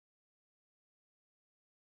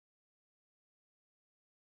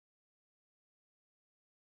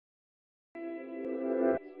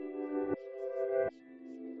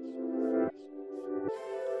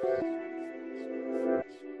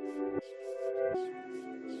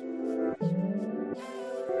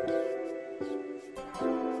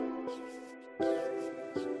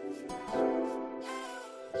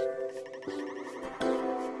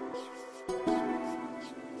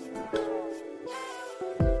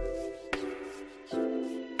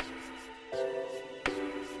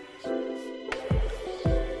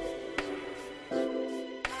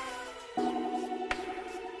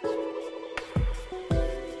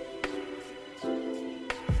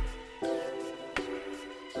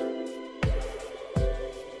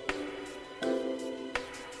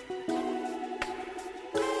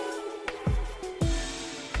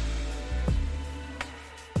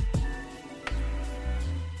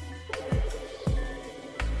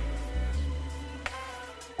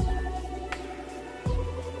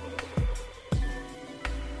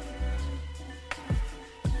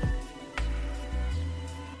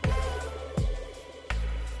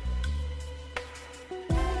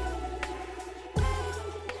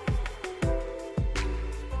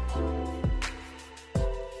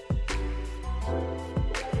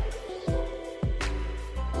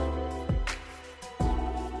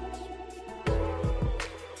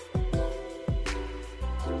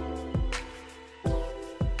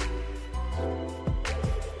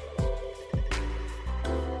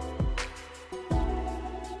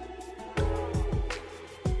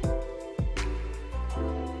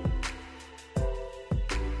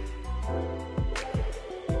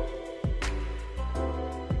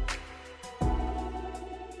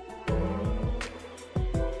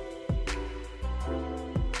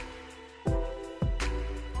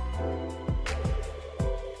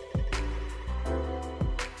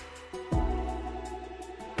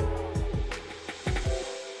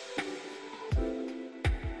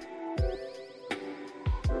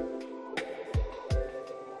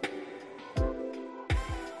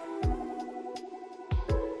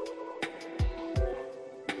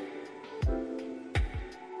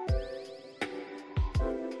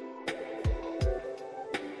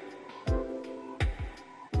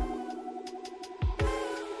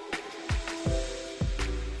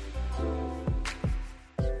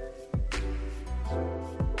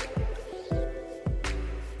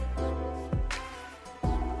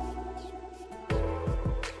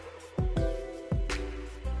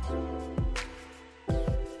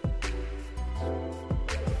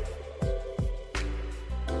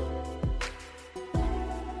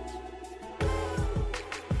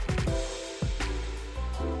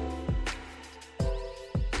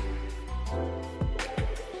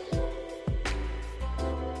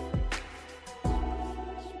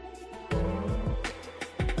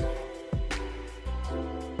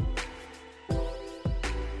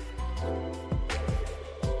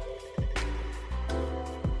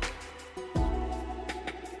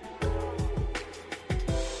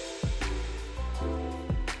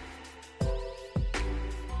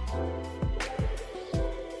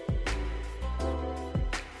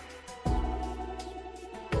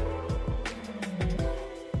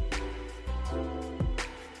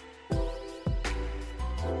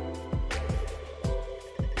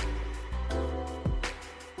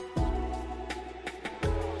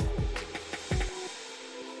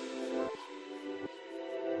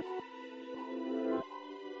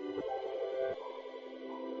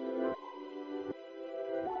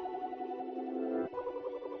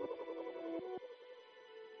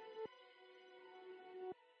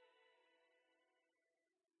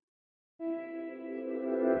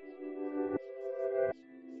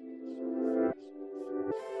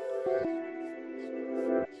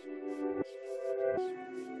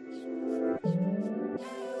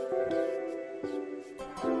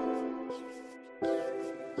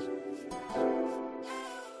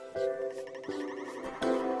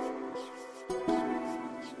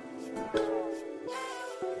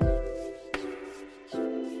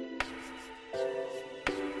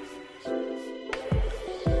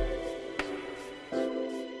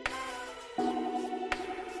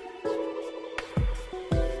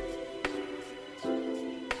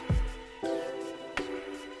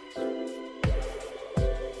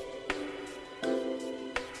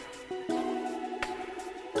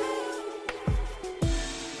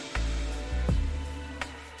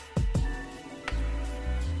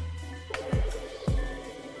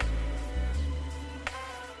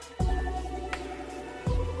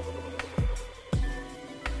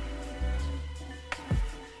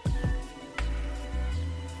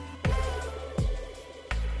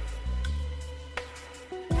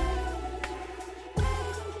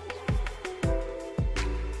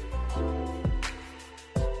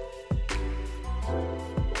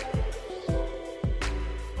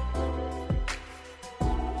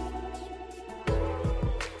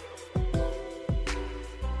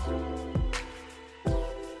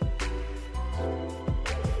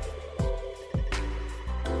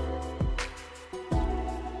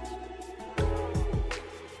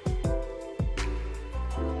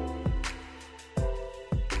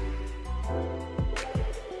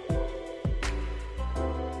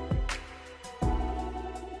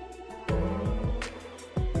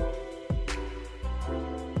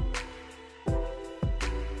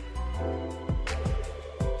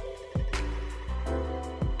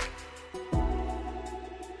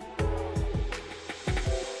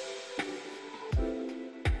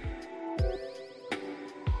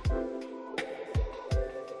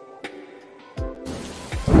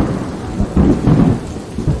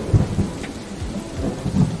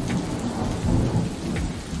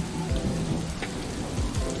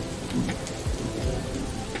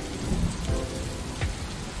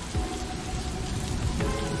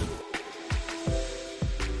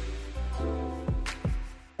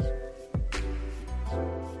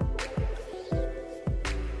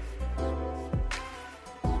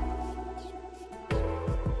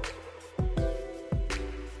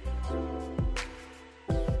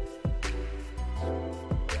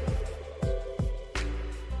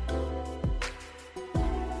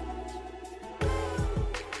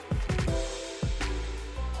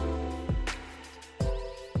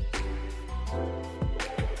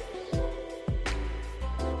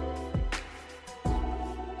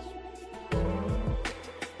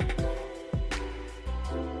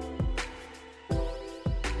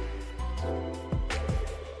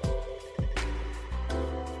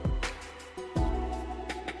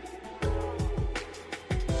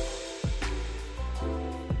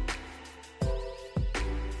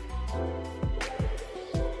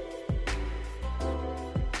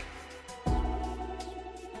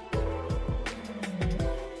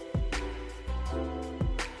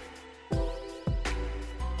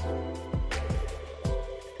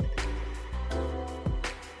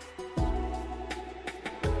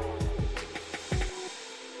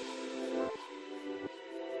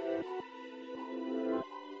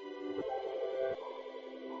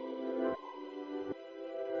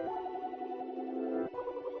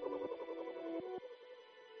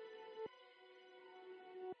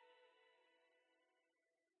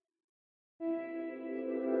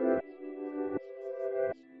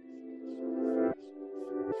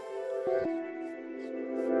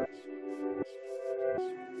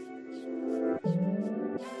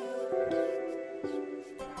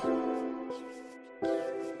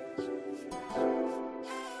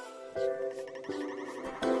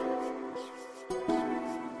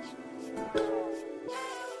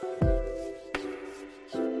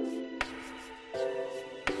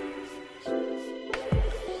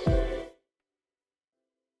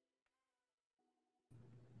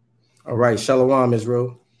All right, Shalom,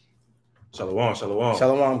 Israel. Shalom, shalom.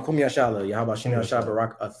 Shalom, Kum Yashala. Yahaba Shem Yashab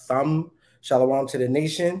Barak Atham. Shalom to the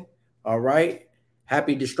nation. All right.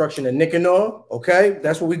 Happy destruction of Nicanor. Okay.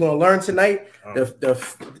 That's what we're going to learn tonight.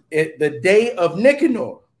 The day of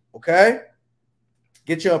Nicanor. Okay.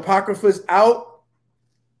 Get your apocryphas out.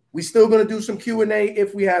 We still going to do some Q&A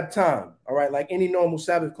if we have time. All right. Like any normal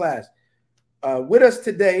Sabbath class. With us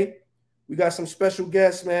today, we got some special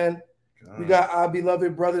guests, man. We got our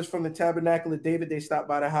beloved brothers from the Tabernacle of David. They stopped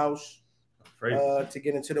by the house to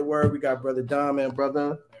get into the word. We got Brother Dom and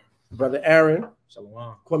Brother Aaron.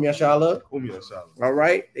 Shalom. Kum Yashala. Kum Yashala. All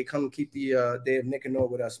right. They come keep the day of Nicanor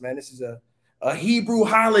with us, man. This is a a Hebrew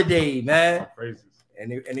holiday, man. Crazy.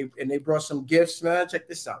 And they brought some gifts, man. Check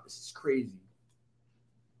this out. This is crazy.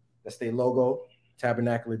 That's their logo,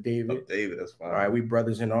 Tabernacle of David. Oh, David, that's fine. All right, we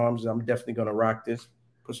brothers in arms. I'm definitely gonna rock this.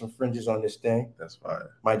 Put some fringes on this thing. That's fine.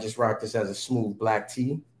 Might just rock this as a smooth black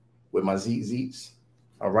tee with my zeets.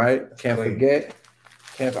 All right, can't forget.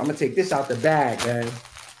 I'm gonna take this out the bag, man.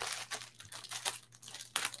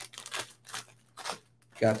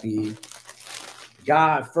 Got the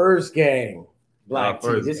God First Gang black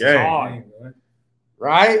tee. This is hard,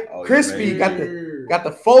 right? Oh, crispy. Yeah, got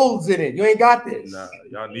the folds in it. You ain't got this. Nah,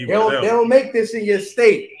 y'all need they don't make this in your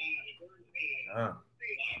state. Nah.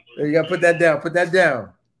 You gotta put that down. Put that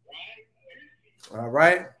down. All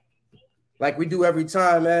right, like we do every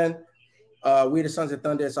time, man. We the sons of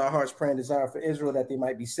thunder. It's our heart's prayer and desire for Israel that they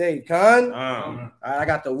might be saved. All right, I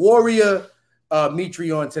got the warrior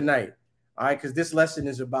Mitri on tonight. All right, because this lesson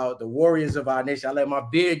is about the warriors of our nation. I let my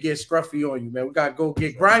beard get scruffy on you, man. We gotta go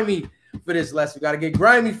get grimy for this lesson. We gotta get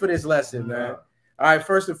grimy for this lesson, man. All right,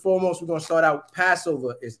 first and foremost, we're gonna start out.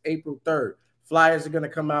 Passover is April 3rd. Flyers are gonna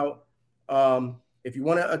come out. If you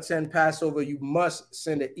want to attend Passover, you must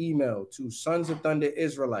send an email to Sons of Thunder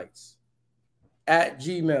Israelites at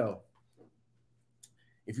Gmail.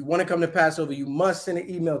 If you want to come to Passover, you must send an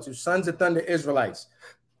email to Sons of Thunder Israelites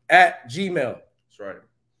at Gmail. That's right.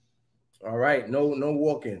 All right, no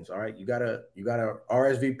walk-ins. All right, you gotta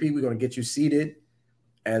RSVP. We're gonna get you seated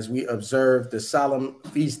as we observe the solemn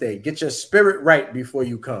feast day. Get your spirit right before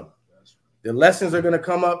you come. The lessons are gonna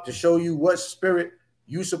come up to show you what spirit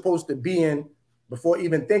you're supposed to be in before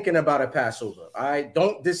even thinking about a Passover. All right,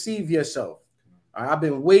 don't deceive yourself. All right? I've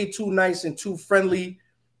been way too nice and too friendly,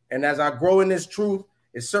 and as I grow in this truth,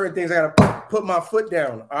 it's certain things I gotta put my foot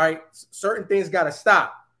down. All right, certain things gotta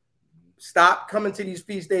stop. Stop coming to these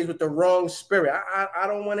feast days with the wrong spirit. I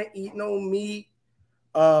don't want to eat no meat.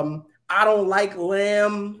 I don't like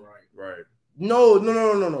lamb. Right.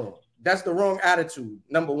 No. That's the wrong attitude.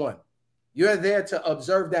 Number one, you're there to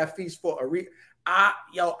observe that feast for a reason. I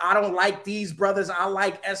don't like these brothers. I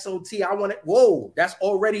like SOT. I want it. Whoa, that's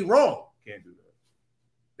already wrong. Can't do that.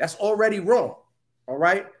 That's already wrong. All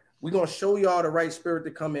right. We're gonna show y'all the right spirit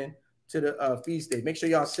to come in to the feast day. Make sure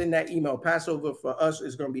y'all send that email. Passover for us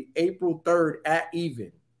is going to be April 3rd at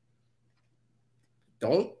even.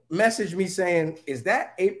 Don't message me saying, is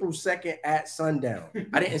that April 2nd at sundown?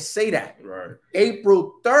 I didn't say that. Right.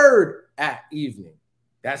 April 3rd at evening.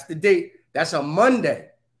 That's the date. That's a Monday.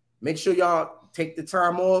 Make sure y'all take the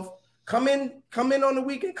time off. Come in on the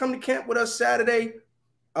weekend. Come to camp with us Saturday.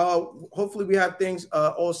 Hopefully we have things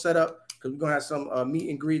all set up, because we're going to have some meet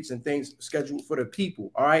and greets and things scheduled for the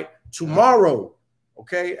people. All right. Tomorrow,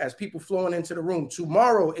 okay, as people flowing into the room,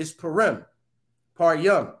 tomorrow is Purim, Par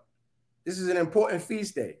Yom. This is an important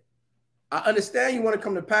feast day. I understand you want to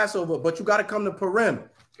come to Passover, but you got to come to Purim.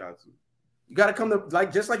 Got to. You got to come to,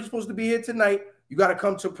 just like you're supposed to be here tonight, you got to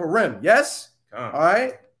come to Purim. Yes? All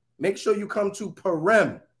right? Make sure you come to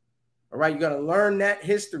Purim. All right? You got to learn that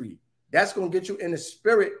history. That's going to get you in the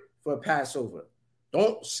spirit for Passover.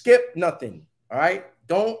 Don't skip nothing. All right?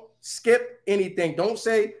 Don't skip anything. Don't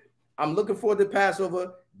say, I'm looking forward to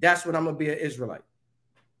Passover. That's when I'm going to be an Israelite.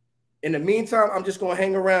 In the meantime, I'm just going to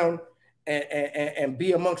hang around and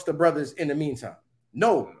be amongst the brothers in the meantime.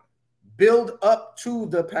 No. Build up to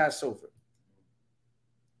the Passover.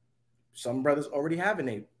 Some brothers already have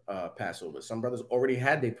a Passover. Some brothers already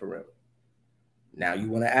had their Purim. Now you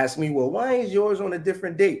want to ask me, well, why is yours on a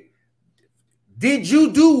different date? Did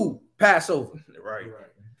you do Passover? Right.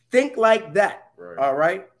 Think like that. Right. All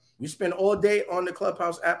right. We spend all day on the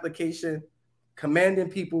Clubhouse application commanding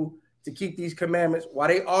people to keep these commandments while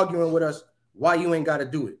they arguing with us why you ain't got to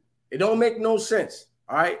do it. It don't make no sense.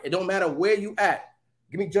 All right. It don't matter where you at.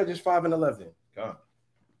 Give me Judges 5 and 11. God.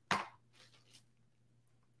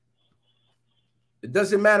 It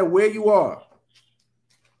doesn't matter where you are.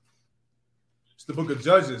 It's the book of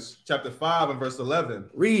Judges, chapter 5 and verse 11.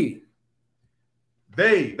 Read.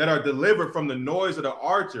 They that are delivered from the noise of the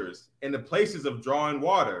archers in the places of drawing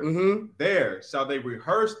water, there shall they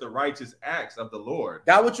rehearse the righteous acts of the Lord.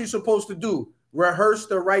 That's what you're supposed to do. Rehearse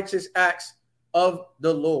the righteous acts of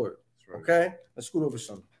the Lord. Right. Okay? Let's scoot over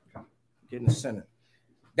some. Get in the center.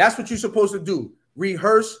 That's what you're supposed to do.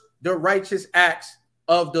 Rehearse the righteous acts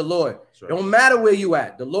of the Lord. Right. Don't matter where you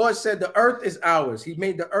at. The Lord said the earth is ours. He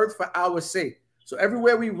made the earth for our sake. So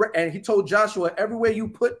everywhere and he told Joshua, everywhere you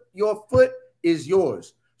put your foot is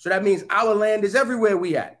yours. So that means our land is everywhere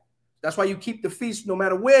we at. That's why you keep the feast no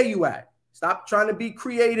matter where you at. Stop trying to be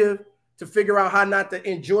creative to figure out how not to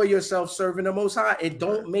enjoy yourself serving the Most High. It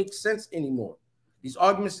don't make sense anymore. These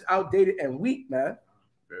arguments are outdated and weak, man.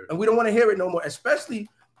 And we don't want to hear it no more, especially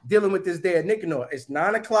dealing with this day at Nicanor. It's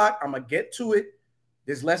 9 o'clock. I'm gonna get to it.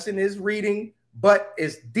 This lesson is reading, but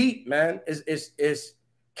it's deep, man. It's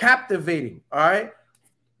captivating. All right.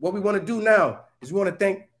 What we want to do now is we want to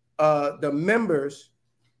thank the members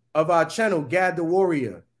of our channel, Gad the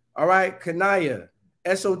Warrior. All right, Kanaya,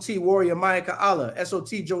 SOT Warrior Maya Ka'ala,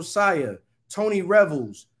 SOT Josiah, Tony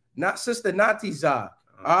Revels, not Sister Natiza.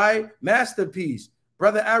 All right, Masterpiece,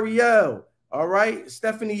 Brother Ariel. All right,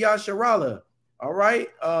 Stephanie Yasharala. All right,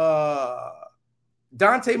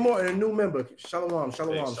 Dante Morton, a new member. Shalom.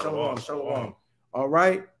 All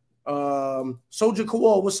right, Soldier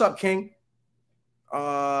Kowal, what's up, King?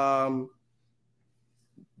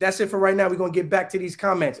 That's it for right now. We're gonna get back to these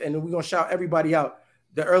comments, and then we're gonna shout everybody out.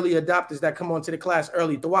 The early adopters that come onto the class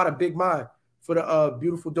early. Thawada Big Mind for the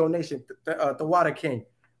beautiful donation. Thawada King.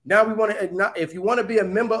 Now we want to, if you want to be a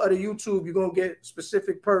member of the YouTube, you're gonna get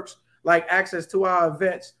specific perks like access to our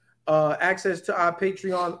events, access to our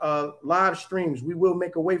Patreon live streams. We will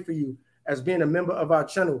make a way for you as being a member of our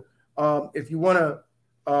channel. If you want to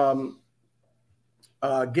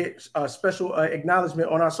get a special acknowledgement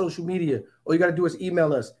on our social media, all you got to do is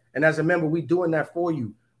email us. And as a member, we're doing that for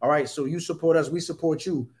you. All right. So you support us, we support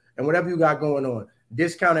you. And whatever you got going on,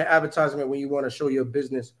 discounted advertisement when you want to show your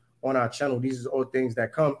business on our channel. These are all things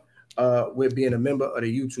that come with being a member of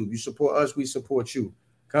the YouTube. You support us, we support you.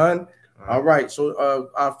 Khan? All right. So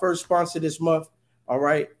our first sponsor this month. All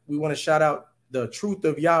right. We want to shout out the Truth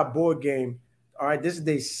of Yah board game. All right. This is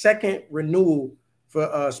the second renewal for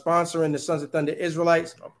sponsoring the Sons of Thunder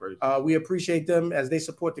Israelites. We appreciate them as they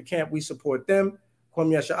support the camp. We support them. Kwam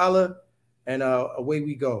Yasha'Allah, and away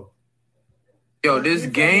we go. Yo, this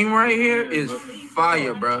game right here is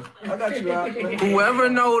fire, bro. I got you, Whoever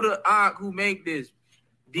know the who make this,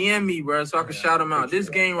 DM me, bro, so I can shout them out. This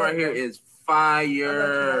game right here is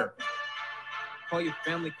fire. Call your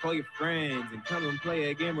family, call your friends, and come and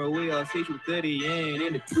play a game where we all see truth to the end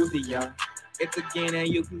and the truth of y'all. It's a game that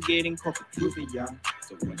you can get in called the truth of y'all.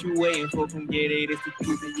 So what you waiting for? Come get it. It's the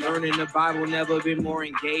truth of y'all. Learning the Bible never been more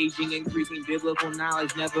engaging. Increasing biblical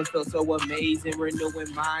knowledge never felt so amazing.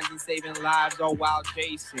 Renewing minds and saving lives all while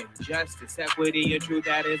chasing justice, equity, and truth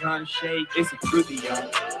that is unshaken. It's the truth of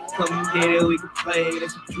y'all. Come get it. We can play it.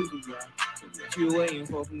 It's the truth of y'all. What you waiting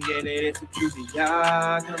for? Come get it. It's the truth of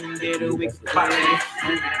y'all. Come get it. We can play it.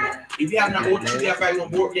 If you have not ordered the back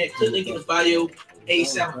on board yet, click link in the bio.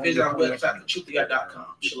 ASAP, visit our website, thetruthofyah.com.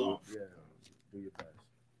 Shalom. Yeah, do your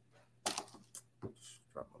best.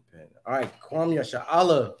 Drop my pen. All right, Kwam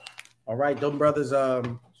Yasha'Allah. All right, them brothers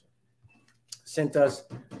sent us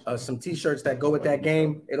some t-shirts that go with that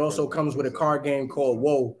game. It also comes with a card game called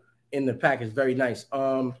Whoa in the pack. It's very nice.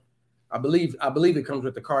 I believe it comes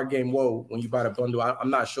with the card game Whoa when you buy the bundle.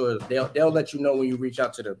 I'm not sure. They'll let you know when you reach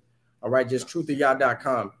out to them. All right, just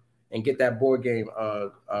truthofyah.com and get that board game.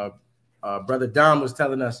 Brother Dom was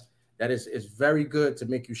telling us that it's very good to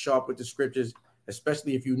make you sharp with the scriptures,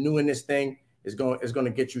 especially if you're new in this thing. It's going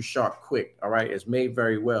to get you sharp quick. All right, it's made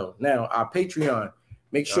very well. Now our Patreon,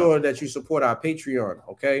 make sure that you support our Patreon.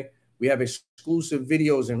 Okay, we have exclusive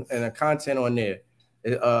videos and content on there.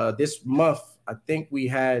 This month, I think we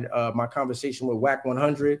had my conversation with WAC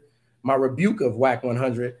 100, my rebuke of WAC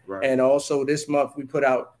 100, right. And also this month we put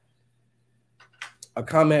out a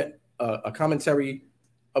commentary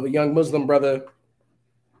of a young Muslim brother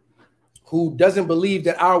who doesn't believe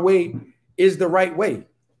that our way is the right way,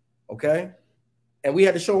 okay? And we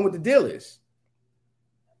had to show him what the deal is.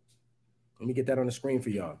 Let me get that on the screen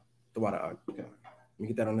for y'all. Okay. Let me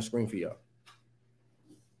get that on the screen for y'all.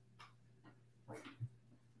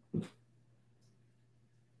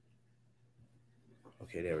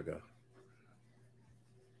 Okay, there we go.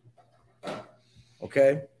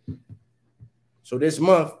 Okay. So this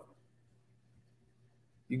month,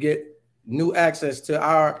 you get new access to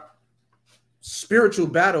our spiritual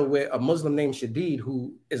battle with a Muslim named Shadid,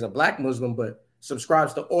 who is a black Muslim, but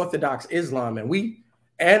subscribes to Orthodox Islam.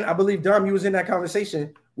 And I believe, Dom, you was in that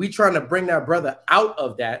conversation. We trying to bring that brother out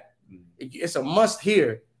of that. It's a must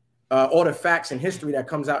hear all the facts and history that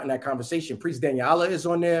comes out in that conversation. Priest Daniela is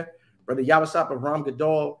on there. Brother Yabasap of Ram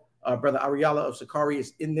Gadol, Brother Ariala of Sakari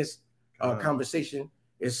is in this conversation.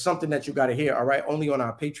 It's something that you got to hear, all right? Only on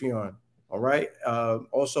our Patreon. All right.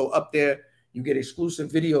 Also up there, you get exclusive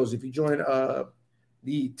videos. If you join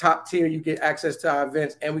the top tier, you get access to our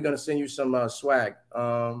events, and we're going to send you some swag.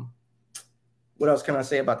 What else can I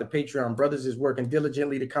say about the Patreon? Brothers is working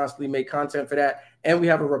diligently to constantly make content for that. And we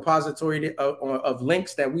have a repository of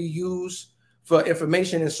links that we use for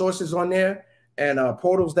information and sources on there, and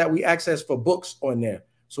portals that we access for books on there.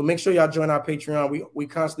 So make sure y'all join our Patreon. We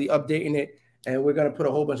constantly updating it, and we're going to put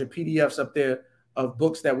a whole bunch of PDFs up there of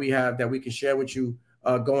books that we have that we can share with you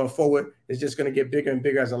going forward. It's just going to get bigger and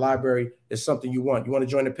bigger as a library. It's something you want. You want to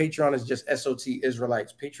join the Patreon? It's just SOT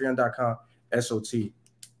Israelites. Patreon.com SOT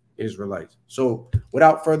Israelites. So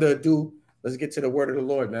without further ado, let's get to the word of the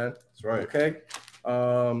Lord, man. That's right. Okay.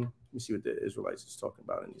 Let me see what the Israelites is talking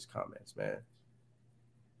about in these comments, man.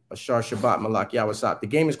 Ashar Shabbat Malak Yah, what's up? The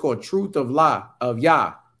game is called Truth of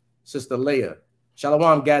Yah, Sister Leah.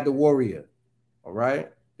 Shalom Gad the Warrior. All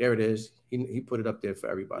right. There it is. He put it up there for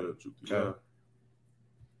everybody. Okay.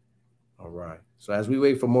 All right. So as we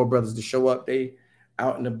wait for more brothers to show up, they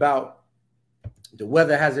out and about. The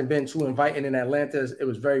weather hasn't been too inviting in Atlanta. It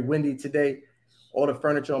was very windy today. All the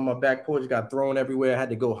furniture on my back porch got thrown everywhere. I had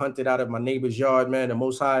to go hunt it out of my neighbor's yard, man. The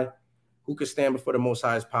Most High, who could stand before the Most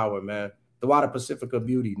High's power, man? The water Pacifica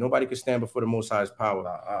beauty. Nobody could stand before the Most High's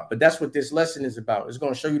power. But that's what this lesson is about. It's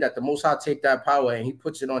going to show you that the Most High take that power and he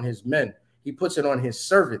puts it on his men. He puts it on his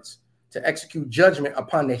servants to execute judgment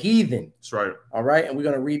upon the heathen. That's right. All right. And we're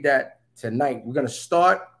going to read that tonight. We're going to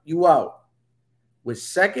start you out with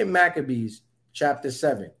 2 Maccabees chapter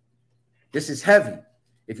 7. This is heavy.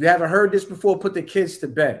 If you haven't heard this before, put the kids to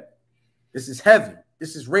bed. This is heavy.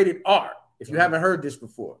 This is rated R. If you haven't heard this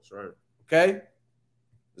before. That's right. Okay.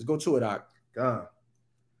 Let's go to it, Doc. God.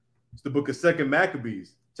 It's the book of 2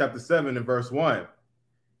 Maccabees, chapter 7 and verse 1.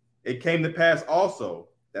 It came to pass also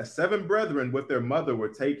that 7 brethren with their mother were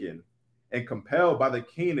taken and compelled by the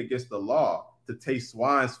king against the law to taste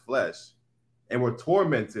swine's flesh and were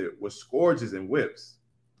tormented with scourges and whips.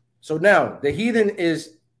 So now the heathen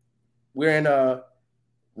we're in a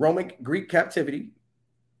Roman Greek captivity.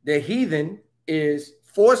 The heathen is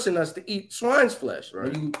forcing us to eat swine's flesh.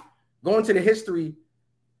 Right. When you go into the history,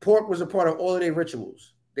 pork was a part of all of their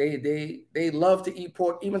rituals. They love to eat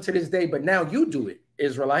pork even to this day, but now you do it,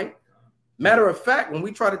 Israelite. Matter of fact, when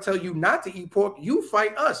we try to tell you not to eat pork, you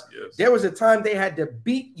fight us. Yes. There was a time they had to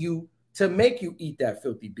beat you to make you eat that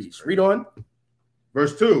filthy beast. Read on.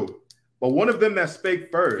 Verse 2. But one of them that spake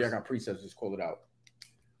first. Yeah, I got precepts, just call it out.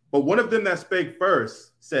 But one of them that spake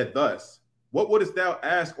first said thus, what wouldest thou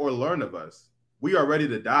ask or learn of us? We are ready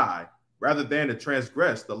to die, rather than to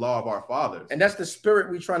transgress the law of our fathers. And that's the spirit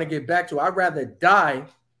we're trying to get back to. I'd rather die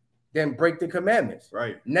than break the commandments.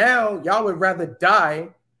 Right. Now, y'all would rather die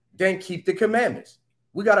than keep the commandments.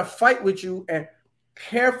 We got to fight with you and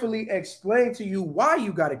carefully explain to you why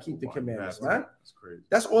you got to keep the commandments, man. That's crazy.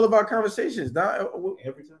 That's all of our conversations.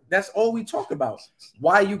 Every time. That's all we talk about.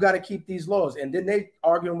 Why you got to keep these laws. And then they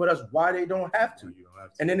arguing with us why they don't have to.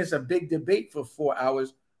 And then it's a big debate for 4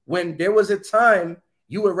 hours when there was a time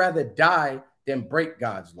you would rather die than break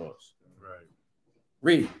God's laws. Right.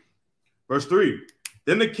 Read. Verse 3.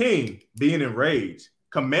 Then the king, being enraged,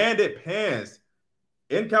 commanded pans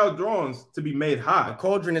and caldrons to be made hot. A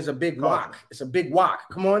cauldron is a big wok. It's a big wok.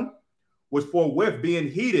 Come on. Which forthwith being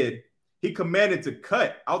heated, he commanded to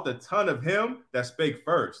cut out the tongue of him that spake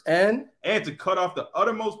first. And to cut off the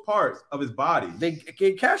uttermost parts of his body. They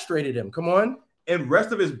castrated him. Come on. And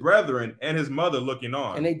rest of his brethren and his mother looking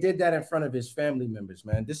on. And they did that in front of his family members,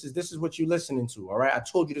 man. This is what you're listening to. All right. I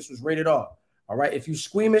told you this was rated R. All right. If you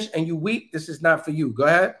squeamish and you weak, this is not for you. Go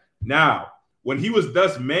ahead. Now, when he was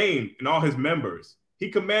thus maimed in all his members, he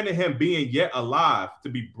commanded him, being yet alive, to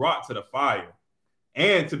be brought to the fire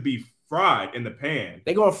and to be fried in the pan.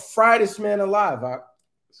 They're going to fry this man alive.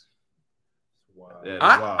 Wow.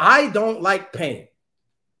 I don't like pain.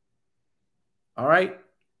 All right.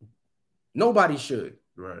 Nobody should.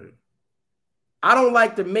 Right. I don't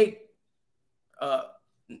like to make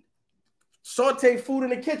saute food in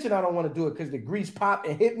the kitchen. I don't want to do it because the grease pop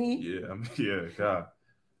and hit me. Yeah, God.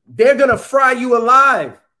 They're going to fry you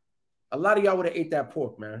alive. A lot of y'all would have ate that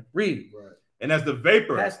pork, man. Read. Right. And as the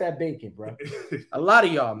vapor. Pass that bacon, bro. A lot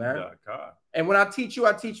of y'all, man. God. And when I teach you,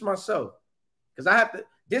 I teach myself. Because I have to,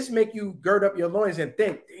 this make you gird up your loins and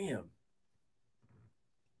think, damn,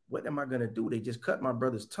 what am I going to do? They just cut my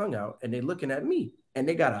brother's tongue out and they're looking at me. And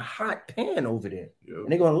they got a hot pan over there. Yep.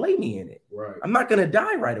 And they're going to lay me in it. Right. I'm not going to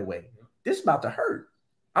die right away. This is about to hurt.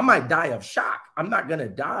 I might die of shock. I'm not going to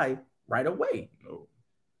die right away. No.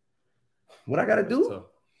 What I got to do? Tough.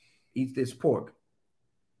 Eat this pork.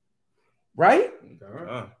 Right?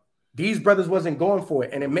 These brothers wasn't going for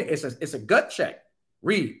it. And it's a gut check.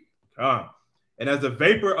 Read. And as the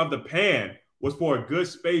vapor of the pan was for a good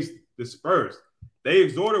space dispersed, they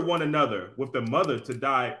exhorted one another with the mother to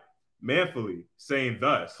die manfully, saying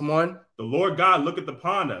thus, come on, the Lord God looketh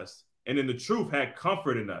upon us, and in the truth had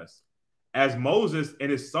comfort in us, as Moses in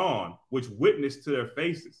his song, which witnessed to their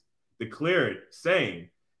faces, declared, saying,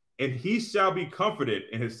 and he shall be comforted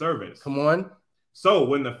in his servants. Come on. So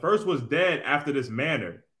when the first was dead after this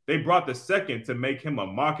manner, they brought the second to make him a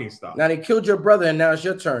mocking stock. Now they killed your brother, and now it's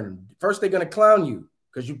your turn. First, they're going to clown you.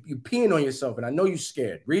 because you peeing on yourself, and I know you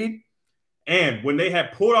scared. Read. And when they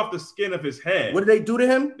had pulled off the skin of his head, What did they do to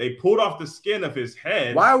him? They pulled off the skin of his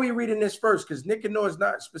head. Why are we reading this first? Because Nicanor is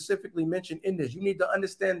not specifically mentioned in this. You need to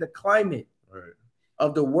understand the climate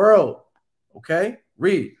of the world. Okay?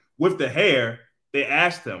 Read. With the hair, they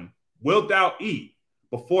asked him, wilt thou eat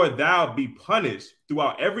before thou be punished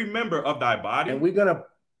throughout every member of thy body? And we're going to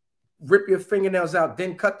rip your fingernails out,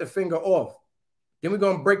 then cut the finger off. Then we're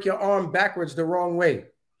going to break your arm backwards the wrong way.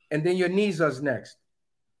 And then your knees us next.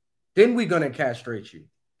 Then we're going to castrate you.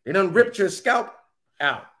 They done ripped your scalp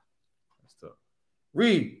out. That's tough.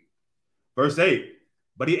 Read. Verse 8.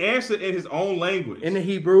 But he answered in his own language. In the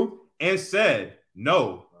Hebrew. And said,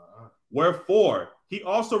 no. Wherefore, he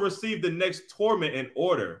also received the next torment in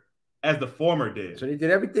order, as the former did. So they did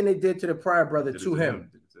everything they did to the prior brother to him.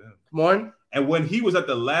 Come on. And when he was at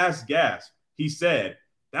the last gasp, he said,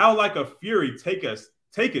 thou like a fury takest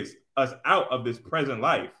us out of this present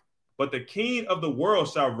life. But the King of the world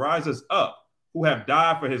shall rise us up, who have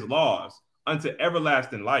died for his laws, unto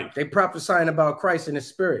everlasting life. They prophesying about Christ in the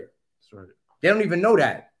spirit. That's right. They don't even know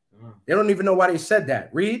that. They don't even know why they said that.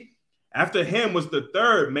 Read. After him was the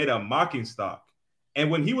third made a mocking stock. And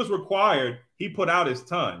when he was required, he put out his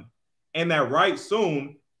tongue. And that right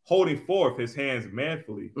soon, holding forth his hands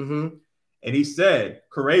manfully. And he said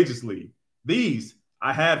courageously, these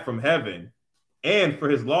I had from heaven. And for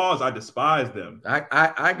his laws, I despise them.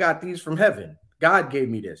 I got these from heaven. God gave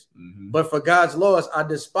me this. But for God's laws, I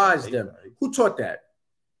despise them. Who taught that?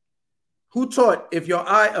 Who taught if your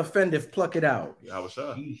eye offendeth, pluck it out?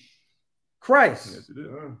 Christ. Yes, it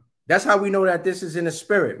is. That's how we know that this is in the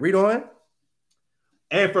spirit. Read on.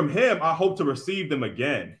 And from him, I hope to receive them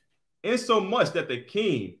again. Insomuch that the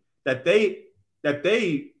king, that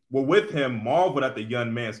they were with him, marveled at the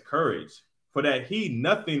young man's courage. For that he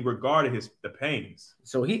nothing regarded the pains.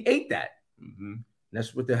 So he ate that.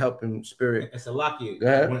 That's with the helping spirit. It's a lucky.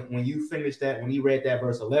 When you finished that, when he read that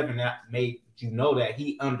verse 11, that made you know that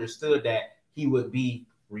he understood that he would be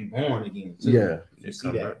reborn again. So you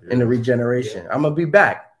see that in the regeneration. I'm gonna be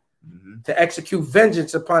back to execute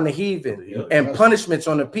vengeance upon the heathen and punishments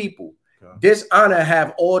on the people. Dishonor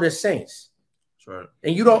have all the saints. That's right.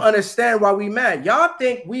 And you don't understand why we mad. Y'all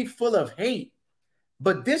think we full of hate.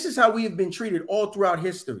 But this is how we have been treated all throughout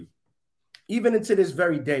history, even into this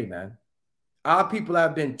very day, man. Our people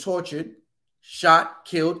have been tortured, shot,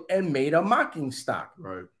 killed, and made a mocking stock.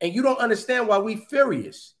 Right. And you don't understand why we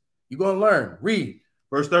furious. You're going to learn. Read.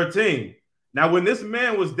 Verse 13. Now, when this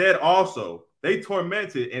man was dead also, they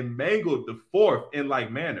tormented and mangled the fourth in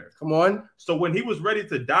like manner. Come on. So when he was ready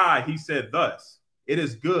to die, he said thus, it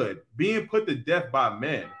is good, being put to death by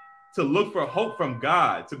men, to look for hope from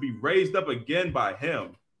God, to be raised up again by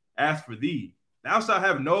him. As for thee, thou shalt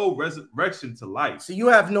have no resurrection to life. So you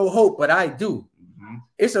have no hope, but I do.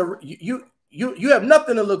 It's you have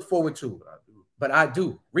nothing to look forward to, but I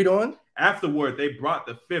do. Read on. Afterward, they brought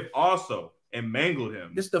the fifth also and mangled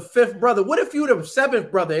him. This is the fifth brother. What if you the seventh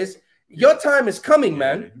brother? Your time is coming,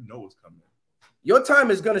 man. You know it's coming. Your time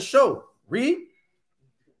is going to show. Read.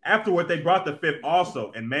 Afterward, they brought the fifth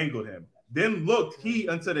also and mangled him. Then looked he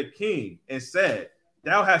unto the king and said,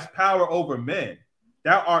 thou hast power over men.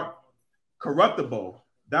 Thou art corruptible.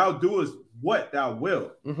 Thou doest what thou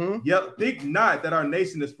wilt. Yet think not that our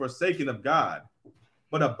nation is forsaken of God,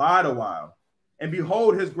 but abide a while. And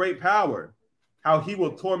behold his great power, how he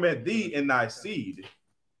will torment thee and thy seed.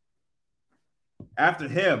 After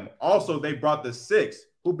him also they brought the sixth,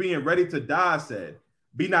 who being ready to die said,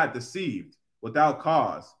 be not deceived without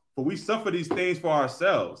cause, for we suffer these things for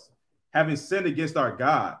ourselves, having sinned against our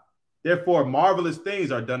God. Therefore, marvelous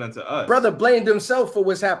things are done unto us. Brother blamed himself for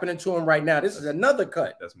what's happening to him right now. This is another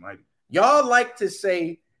cut. That's mighty. Y'all like to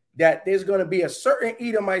say that there's going to be a certain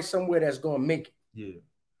Edomite somewhere that's going to make it. Yeah.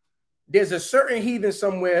 There's a certain heathen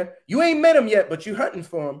somewhere. You ain't met him yet, but you're hunting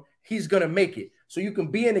for him. He's going to make it. So you can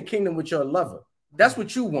be in the kingdom with your lover. That's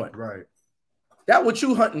what you want. Right. That's what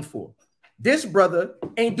you hunting for. This brother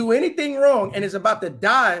ain't do anything wrong and is about to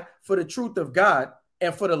die for the truth of God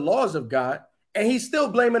and for the laws of God, and he's still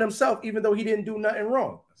blaming himself even though he didn't do nothing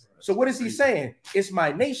wrong. So what is he saying? It's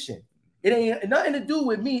my nation. It ain't nothing to do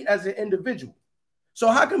with me as an individual. So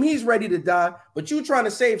how come he's ready to die, but you trying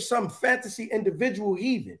to save some fantasy individual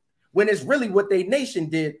heathen when it's really what they nation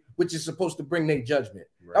did, which is supposed to bring their judgment?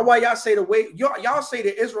 Right. That's why y'all say y'all say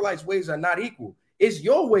the Israelites' ways are not equal. It's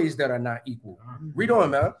your ways that are not equal. Read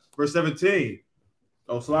on, man. Verse 17.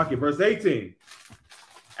 Oh, Salaki, verse 18.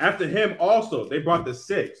 After him also they brought the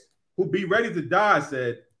sixth, who be ready to die,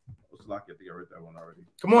 said, oh, Salaki, I think I read that one already.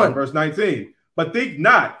 Come on. Verse 19. But think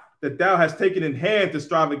not that thou hast taken in hand to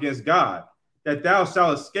strive against God, that thou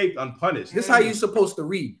shalt escape unpunished. This is how you're supposed to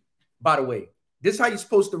read, by the way. This is how you're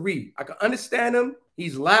supposed to read. I can understand him.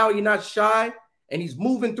 He's loud, he's not shy, and he's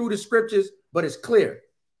moving through the scriptures, but it's clear.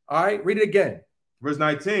 All right, read it again. Verse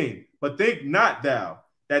 19, but think not thou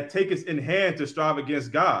that takest in hand to strive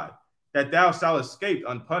against God, that thou shalt escape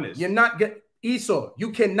unpunished. You're not get Esau.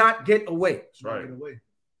 You cannot get away. That's right.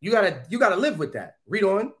 You gotta live with that. Read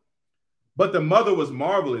on. But the mother was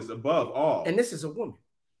marvelous above all. And this is a woman.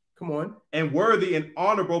 Come on. And worthy of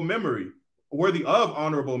honorable memory.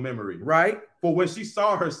 Right. For when she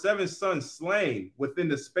saw her 7 sons slain within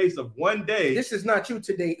the space of 1 day. This is not you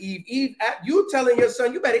today, Eve. Eve, you telling your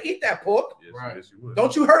son, you better eat that pork. Yes, right. Yes, you would.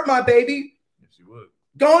 Don't you hurt my baby. Yes, you would.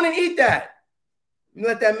 Go on and eat that. You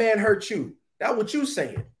let that man hurt you. That's what you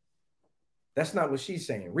saying. That's not what she's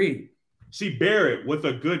saying. Read. She bare it with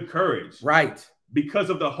a good courage. Right. Because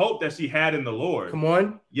of the hope that she had in the Lord. Come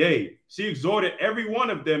on. Yea, she exhorted every one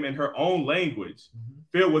of them in her own language,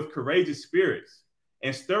 filled with courageous spirits,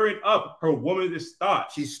 and stirring up her womanish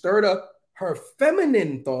thoughts. She stirred up her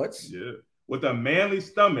feminine thoughts. Yeah. With a manly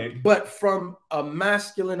stomach. But from a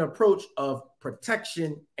masculine approach of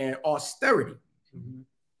protection and austerity.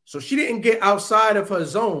 So she didn't get outside of her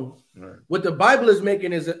zone. Right. What the Bible is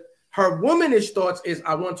making is her womanish thoughts is,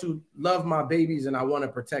 I want to love my babies and I want to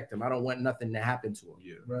protect them. I don't want nothing to happen to them.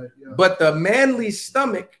 Yeah. Right. Yeah. But the manly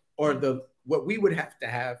stomach, or what we would have to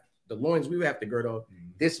have, the loins we would have to gird on,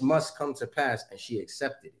 this must come to pass, and she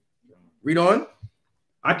accepted it. Read on.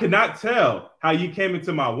 I cannot tell how you came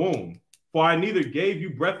into my womb, for I neither gave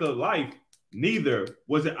you breath of life, neither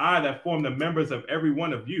was it I that formed the members of every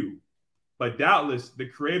one of you, but doubtless the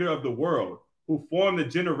creator of the world, who formed the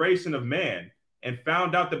generation of man, and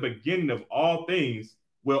found out the beginning of all things,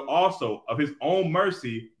 will also of his own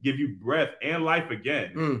mercy give you breath and life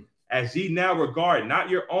again, as ye now regard not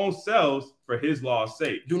your own selves for his law's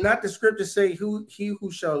sake. Do not the scriptures say, he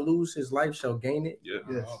who shall lose his life shall gain it? Yeah,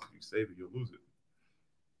 yes. You save it, you'll lose it.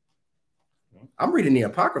 I'm reading the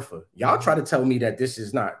Apocrypha. Y'all try to tell me that this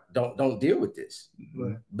is not, don't deal with this.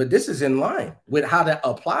 Right. But this is in line with how to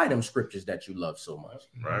apply them scriptures that you love so much.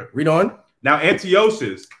 Right. Read on. Now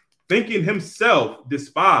Antiochus, thinking himself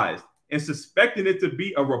despised and suspecting it to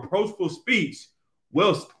be a reproachful speech,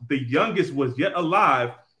 whilst the youngest was yet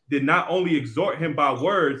alive, did not only exhort him by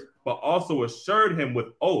words, but also assured him with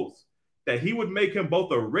oaths that he would make him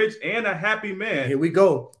both a rich and a happy man. Here we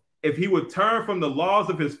go. If he would turn from the laws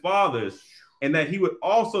of his fathers, and that he would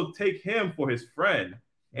also take him for his friend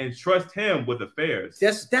and trust him with affairs.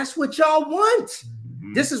 That's what y'all want.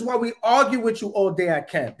 This is why we argue with you all day at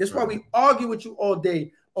camp. This is why we argue with you all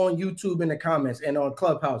day on YouTube in the comments and on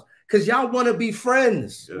Clubhouse, because y'all want to be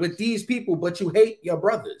friends with these people, but you hate your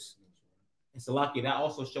brothers. And Salaki, that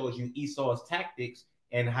also shows you Esau's tactics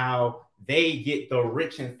and how they get the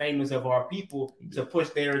rich and famous of our people to push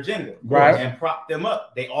their agenda, right, and prop them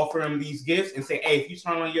up. They offer them these gifts and say, hey, if you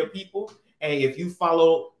turn on your people, hey, if you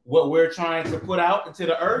follow what we're trying to put out into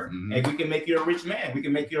the earth, and we can make you a rich man, we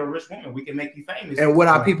can make you a rich woman, we can make you famous. And what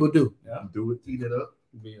our people do? Do it, eat it up,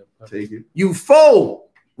 take it. You fold.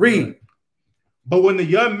 Read. But when the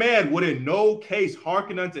young man would in no case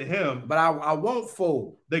hearken unto him, but I won't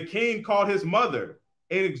fold, the king called his mother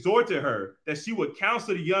and exhorted her that she would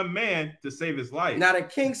counsel the young man to save his life. Now the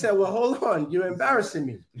king said, well, hold on, you're embarrassing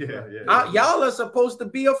me. Yeah. Y'all are supposed to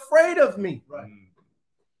be afraid of me. Right.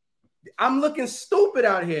 I'm looking stupid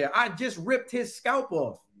out here. I just ripped his scalp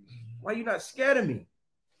off. Why you not scared of me?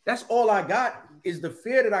 That's all I got is the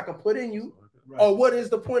fear that I can put in you. Right. Or what is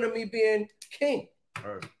the point of me being king?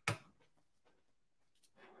 Right.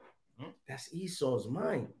 That's Esau's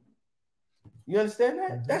mind. You understand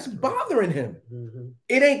that? That's bothering him.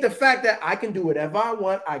 It ain't the fact that I can do whatever I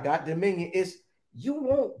want. I got dominion. It's you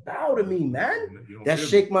won't bow to me, man. That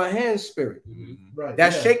shake my hand spirit. Right.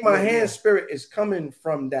 That shake my hand spirit is coming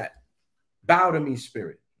from that bow to me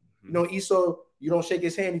spirit. You know, Esau, you don't shake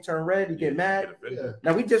his hand, he turn red, he get mad.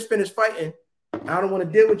 Now we just finished fighting. I don't want to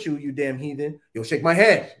deal with you, you damn heathen. Yo, shake my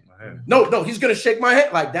hand. No, he's gonna shake my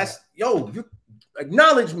hand. Like that's you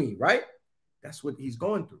acknowledge me, right? That's what he's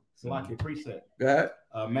going through. It's like your precept.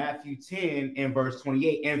 Matthew 10 and verse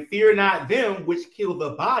 28. And fear not them which kill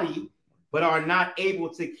the body, but are not able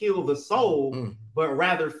to kill the soul, but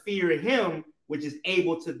rather fear him which is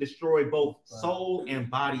able to destroy both soul and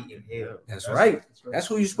body in hell. That's right. That's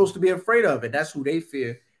who you're supposed to be afraid of, and that's who they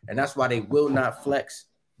fear, and that's why they will not flex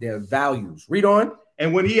their values. Read on.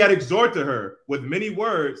 And when he had exhorted her with many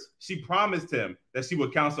words, she promised him that she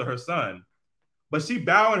would counsel her son. But she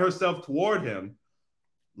bowing herself toward him,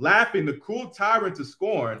 laughing the cruel tyrant to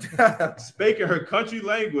scorn, spake in her country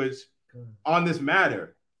language on this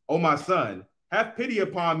matter. O my son, have pity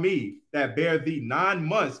upon me that bear thee 9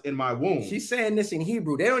 months in my womb. She's saying this in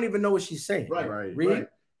Hebrew. They don't even know what she's saying. Right. Read.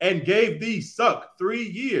 And gave thee suck 3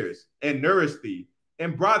 years, and nourished thee,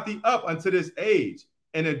 and brought thee up unto this age,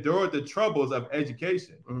 and endured the troubles of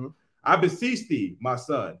education. I beseech thee, my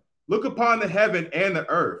son, look upon the heaven and the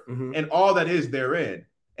earth, and all that is therein,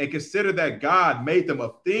 and consider that God made them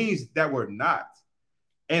of things that were not.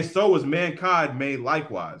 And so was mankind made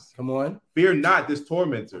likewise. Come on. Fear not this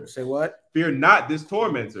tormentor. Say what? Fear not this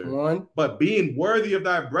tormentor. Come on. But being worthy of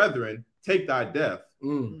thy brethren, take thy death,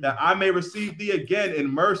 that I may receive thee again in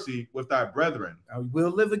mercy with thy brethren. I will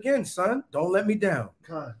live again, son. Don't let me down.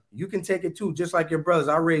 You can take it too, just like your brothers.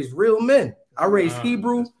 I raised real men. I raised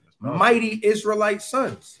Hebrew, mighty Israelite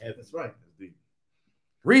sons. Yeah, that's right.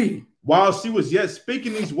 Read. While she was yet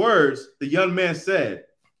speaking these words, the young man said,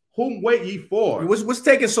 whom wait ye for? What's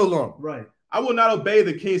taking so long? Right. I will not obey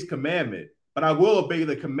the king's commandment, but I will obey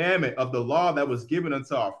the commandment of the law that was given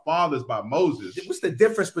unto our fathers by Moses. What's the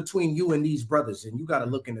difference between you and these brothers? And you got to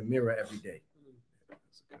look in the mirror every day.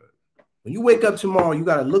 When you wake up tomorrow, you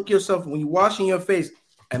got to look yourself. When you're washing your face,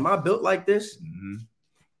 am I built like this?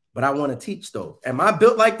 But I want to teach, though. Am I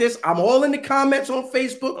built like this? I'm all in the comments on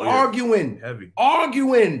Facebook arguing.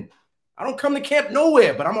 Arguing. I don't come to camp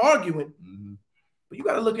nowhere, but I'm arguing. But you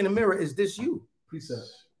got to look in the mirror. Is this you? Precept.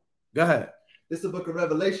 Go ahead. This is the book of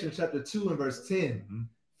Revelation, chapter 2 and verse 10.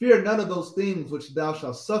 Fear none of those things which thou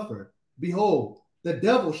shalt suffer. Behold, the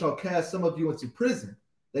devil shall cast some of you into prison,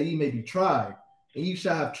 that ye may be tried, and ye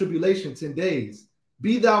shall have tribulation 10 days.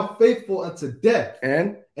 Be thou faithful unto death,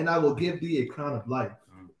 and I will give thee a crown of life.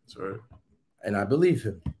 That's right. And I believe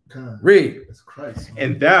him. God. Read. That's Christ.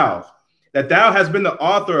 And thou, that thou hast been the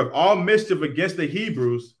author of all mischief against the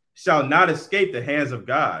Hebrews, shall not escape the hands of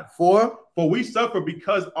God. For we suffer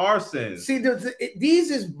because our sins. See,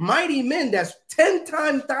 these is mighty men that's 10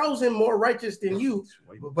 times 1,000 more righteous than you,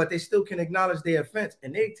 but they still can acknowledge their offense,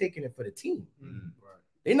 and they're taking it for the team.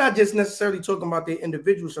 They're not just necessarily talking about their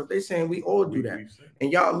individual stuff. They're saying we all do that.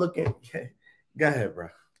 And y'all looking, go ahead, bro.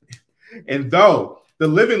 And though the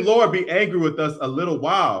living Lord be angry with us a little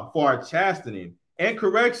while for our chastening and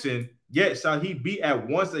correction, yet shall he be at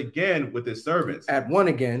once again with his servants. At one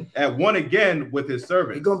again with his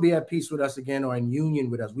servants. He's going to be at peace with us again, or in union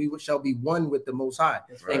with us. We shall be one with the Most High.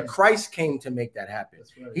 Right. And Christ came to make that happen.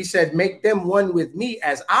 Right. He said, make them one with me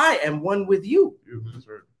as I am one with you. That's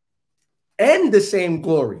right. And the same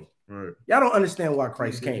glory. Right. Y'all don't understand why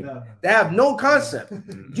Christ came. They have no concept.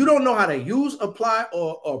 You don't know how to use, apply,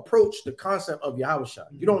 or approach the concept of Yahushua.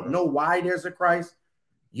 You don't know why there's a Christ.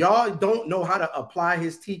 Y'all don't know how to apply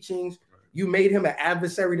his teachings. You made him an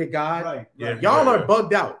adversary to God. Right. Yeah, Y'all are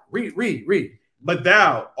bugged out. Read. But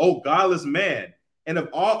thou, O godless man, and of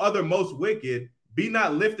all other most wicked, be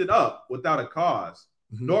not lifted up without a cause,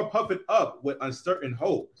 nor puffed up with uncertain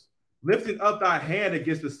hopes, lifting up thy hand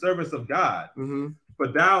against the servants of God. For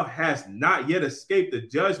thou hast not yet escaped the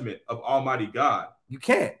judgment of Almighty God. You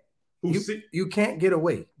can't. You can't get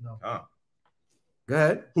away. No. Go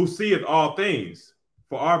ahead. Who seeth all things.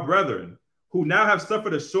 For our brethren, who now have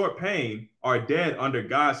suffered a short pain, are dead under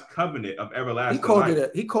God's covenant of everlasting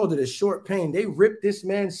life. He called it a short pain. They ripped this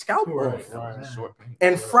man's scalp off Short pain.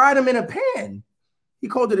 and fried him in a pan. He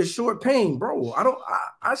called it a short pain, bro.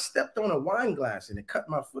 I stepped on a wine glass and it cut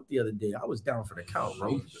my foot the other day. I was down for the count,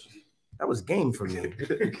 bro. That was game for me.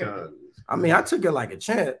 I mean, I took it like a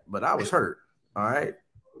champ, but I was hurt. All right.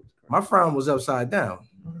 My frown was upside down.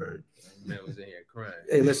 Man was in here crying.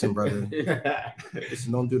 Hey, listen, brother.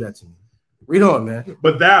 Listen, don't do that to me. Read on, man.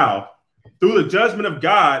 But thou, through the judgment of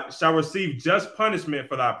God, shall receive just punishment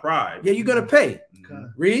for thy pride. Yeah, you're going to pay.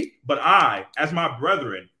 Read. But I, as my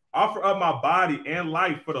brethren, offer up my body and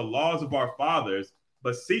life for the laws of our fathers,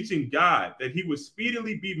 beseeching God that he would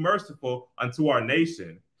speedily be merciful unto our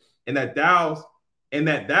nation, and that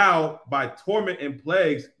thou by torment and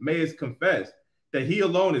plagues mayest confess that he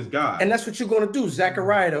alone is God. And that's what you're going to do.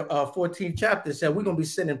 Zechariah, the 14th chapter, said we're going to be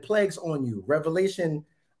sending plagues on you. Revelation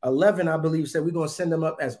 11, I believe, said we're going to send them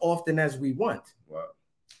up as often as we want. Wow.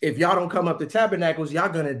 If y'all don't come up to tabernacles, y'all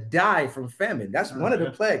going to die from famine. That's one of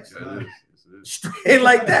the plagues. Straight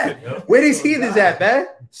like that. Where these heathens at, man?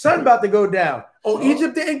 Sun about to go down. Oh,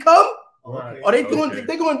 Egypt didn't come? Are they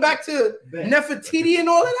going back to Nefertiti and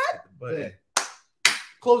all of that?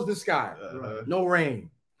 Close the sky. No rain.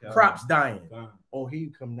 Crops dying. Oh,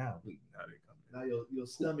 he come now. Now your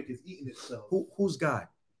stomach is eating itself. Who's God?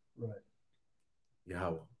 Right.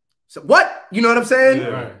 Yahweh. So what? You know what I'm saying?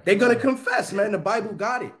 Yeah. They're gonna confess, man. The Bible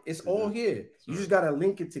got it. It's all here. You just gotta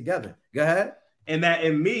link it together. Go ahead. and that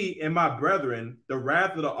in me and my brethren the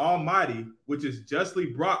wrath of the Almighty, which is justly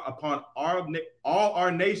brought upon all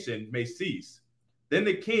our nation, may cease. Then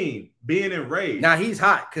the king, being enraged. Now he's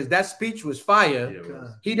hot because that speech was fire. Yeah,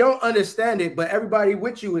 he don't understand it, but everybody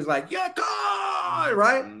with you is like, yeah, God,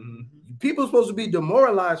 right? Mm-hmm. People are supposed to be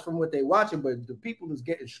demoralized from what they're watching, but the people is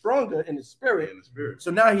getting stronger in the spirit.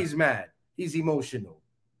 So now he's mad. He's emotional.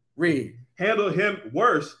 Read. Handled him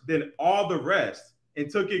worse than all the rest, and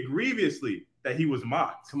took it grievously that he was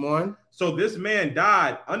mocked. Come on. So this man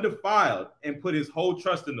died undefiled and put his whole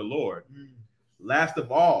trust in the Lord. Last of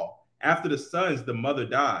all, after the sons, the mother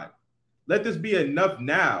died. Let this be enough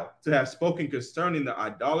now to have spoken concerning the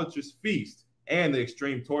idolatrous feast and the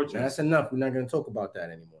extreme torture. Now that's enough. We're not going to talk about that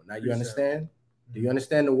anymore. Now you understand? Do you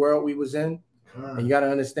understand the world we was in? And you got to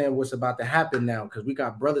understand what's about to happen now, because we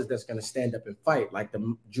got brothers that's going to stand up and fight, like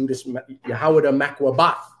the Judas Yahweh the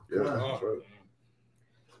Maccabath. Yeah.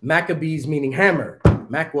 Maccabees meaning hammer.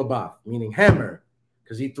 Maccabath meaning hammer,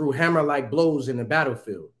 because he threw hammer-like blows in the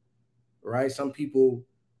battlefield. Right? Some people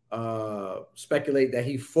speculate that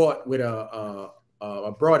he fought with a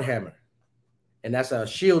broad hammer, and that's a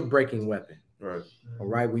shield-breaking weapon. Right. All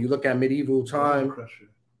right. When you look at medieval time,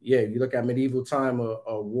 you look at medieval time,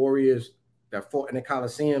 warriors that fought in the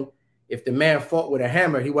Colosseum. If the man fought with a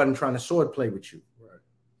hammer, he wasn't trying to sword play with you. Right.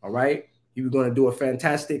 All right. He was going to do a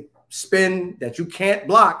fantastic spin that you can't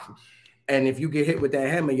block, and if you get hit with that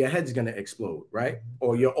hammer, your head's going to explode. Right.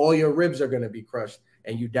 Or all your ribs are going to be crushed,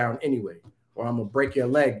 and you down anyway. Or I'm gonna break your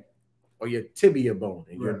leg or your tibia bone,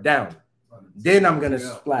 and you're down. Then I'm gonna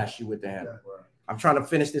splash you with the hammer. I'm trying to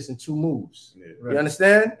finish this in 2 moves. You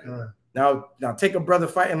understand? Now take a brother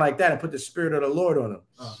fighting like that and put the spirit of the Lord on him.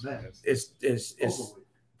 Oh man, It's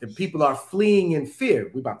the people are fleeing in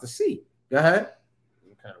fear. We're about to see. Go ahead.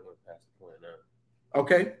 We kind of went past the point now.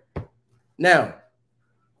 Okay. Now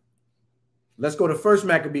let's go to 1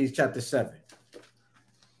 Maccabees chapter 7.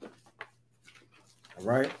 All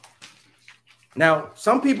right. Now,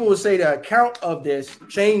 some people will say the account of this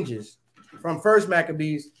changes from 1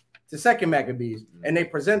 Maccabees to 2 Maccabees, and they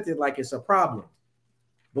present it like it's a problem.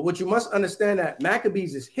 But what you must understand, that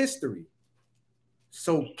Maccabees is history.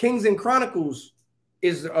 So Kings and Chronicles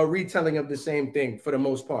is a retelling of the same thing for the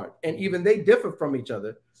most part. And even they differ from each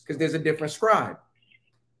other because there's a different scribe.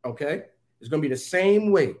 Okay? It's going to be the same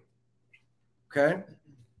way. Okay?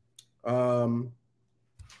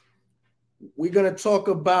 We're going to talk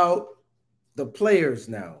about the players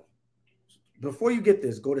now. Before you get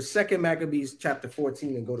this, go to 2 Maccabees chapter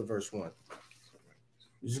 14 and go to verse 1.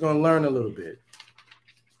 You're just going to learn a little bit.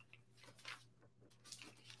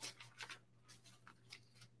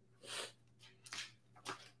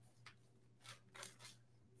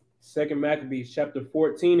 Second Maccabees chapter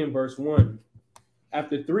 14 and verse 1.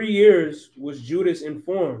 After 3 years was Judas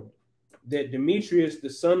informed that Demetrius, the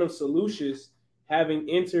son of Seleucus, having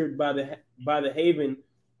entered by the haven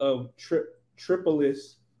of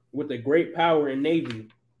Tripolis with a great power and navy,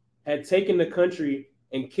 had taken the country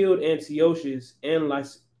and killed Antiochus and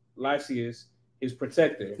Lysias, his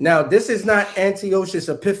protector. Now, this is not Antiochus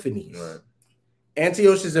Epiphanes. Right.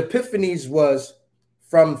 Antiochus Epiphanes was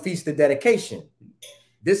from Feast of Dedication.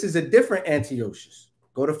 This is a different Antiochus.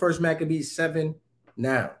 Go to 1 Maccabees 7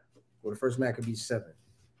 now. Go to 1 Maccabees 7.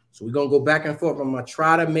 So we're going to go back and forth. I'm going to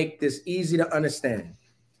try to make this easy to understand.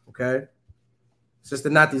 Okay? Sister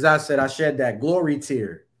Natizah said I shed that glory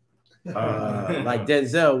tear. Like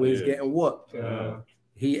Denzel when he's getting whooped.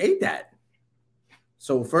 He ate that.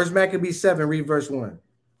 So 1 Maccabees 7, read verse 1.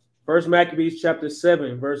 1 Maccabees chapter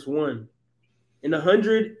 7, verse 1. In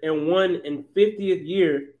 150th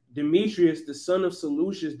year, Demetrius, the son of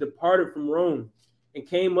Seleucus, departed from Rome and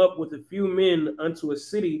came up with a few men unto a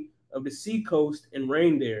city of the sea coast and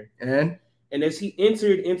reigned there. And as he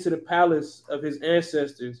entered into the palace of his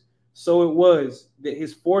ancestors, so it was that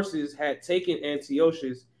his forces had taken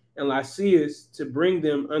Antiochus and Lysias to bring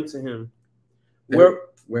them unto him.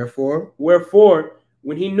 Wherefore,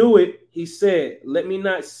 when he knew it, he said, let me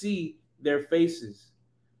not see their faces.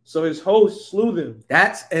 So his host slew them.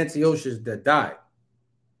 That's Antiochus that died.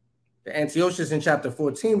 The Antiochus in chapter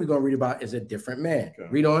 14 we're going to read about is a different man. Okay.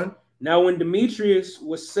 Read on. Now when Demetrius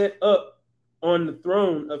was set up on the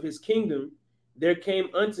throne of his kingdom, there came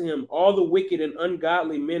unto him all the wicked and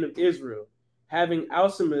ungodly men of Israel, having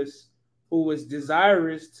Alcimus, who was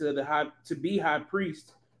desirous to be high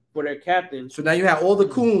priest for their captain. So now you have all the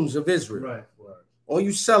coons of Israel, right. All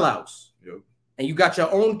you sellouts, and you got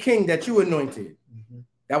your own king that you anointed.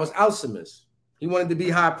 That was Alcimus. He wanted to be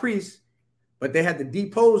high priest, but they had to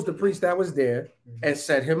depose the priest that was there and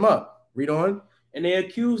set him up. Read on. And they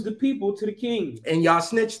accused the people to the king. And y'all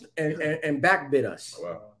snitched and backbit us.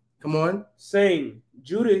 Wow. Come on. Saying,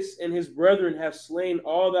 Judas and his brethren have slain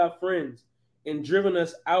all thy friends and driven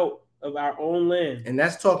us out of our own land. And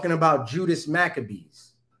that's talking about Judas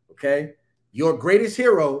Maccabees. Okay. Your greatest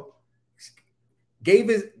hero gave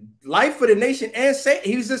his life for the nation and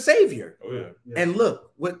he was a savior. Oh, yeah. And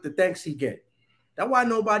look what the thanks he get. That's why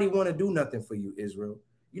nobody want to do nothing for you, Israel.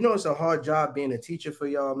 You know it's a hard job being a teacher for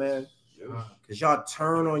y'all, man. Because y'all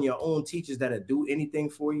turn on your own teachers that'll do anything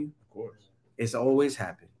for you. Of course. It's always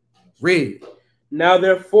happened. Read. Now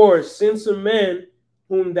therefore send some men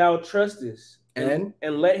whom thou trustest, and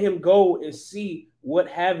let him go and see what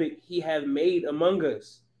havoc he hath made among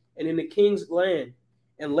us and in the king's land,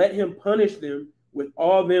 and let him punish them with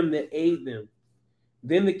all them that aid them.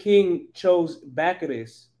 Then the king chose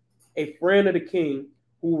Bacchus, a friend of the king,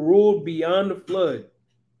 who ruled beyond the flood,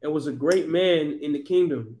 and was a great man in the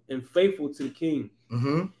kingdom, and faithful to the king.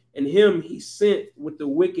 And him he sent with the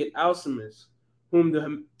wicked Alcimus,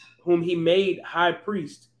 whom he made high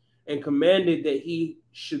priest, and commanded that he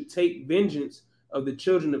should take vengeance of the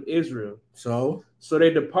children of Israel. So they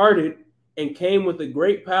departed and came with a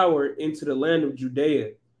great power into the land of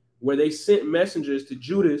Judea, where they sent messengers to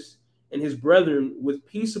Judas and his brethren with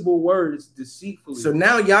peaceable words deceitfully. So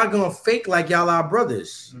now y'all gonna fake like y'all our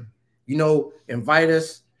brothers. You know, invite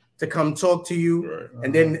us to come talk to you,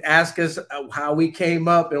 and then ask us how we came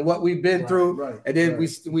up and what we've been through. And then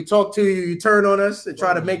we talk to you, you turn on us and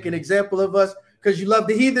try to make an example of us because you love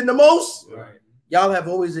the heathen the most. Y'all have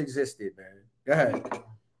always existed, man. Go ahead.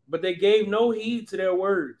 But they gave no heed to their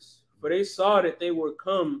words, for they saw that they were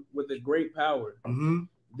come with a great power.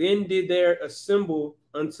 Then did there assemble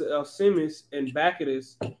unto Alcimus and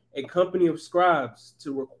Bacchus a company of scribes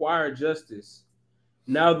to require justice.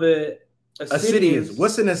 Now the Assyrians.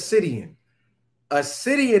 What's an Assyrian?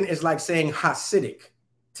 Assyrian is like saying Hasidic.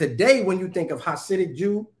 Today, when you think of Hasidic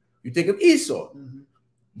Jew, you think of Esau.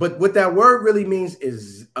 But what that word really means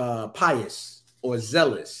is pious or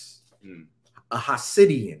zealous. A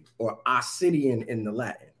Hasidian or Assyrian in the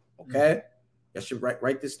Latin. Okay? You should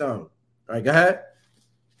write this down. All right, go ahead.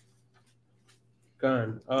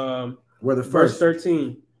 We're the first. Verse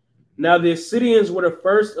 13. Now the Assyrians were the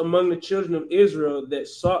first among the children of Israel that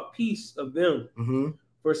sought peace of them.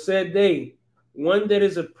 For said they, one that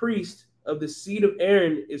is a priest of the seed of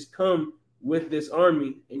Aaron is come with this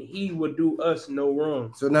army, and he would do us no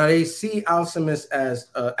wrong. So now they see Alcimus as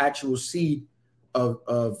an actual seed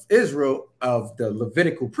of Israel, of the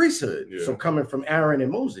Levitical priesthood. So coming from Aaron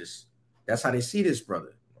and Moses. That's how they see this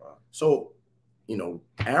brother. So, you know,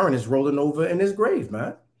 Aaron is rolling over in his grave,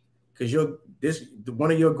 man. Because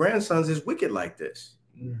one of your grandsons is wicked like this.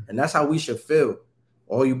 And that's how we should feel.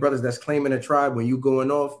 All you brothers that's claiming a tribe, when you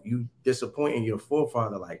going off, you disappointing your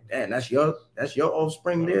forefather like that. That's your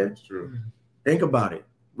offspring there. That's true. Think about it.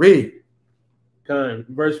 Read.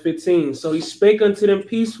 Verse 15. So he spake unto them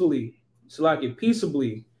peacefully,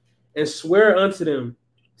 peaceably, and swear unto them,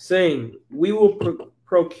 saying, we will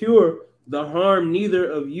procure the harm neither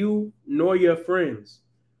of you nor your friends.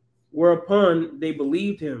 Whereupon they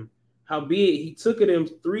believed him. Howbeit he took of them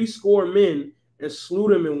 70 men and slew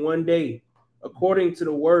them in one day, according to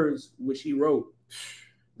the words which he wrote.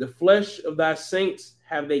 The flesh of thy saints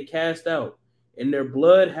have they cast out, and their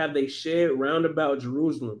blood have they shed round about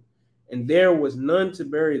Jerusalem, and there was none to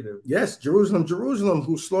bury them. Yes, Jerusalem,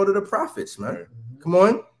 who slaughtered the prophets, man. Come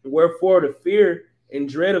on. Wherefore the fear and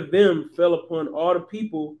dread of them fell upon all the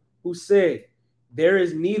people, who said, there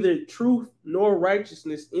is neither truth nor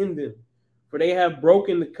righteousness in them, for they have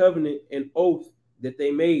broken the covenant and oath that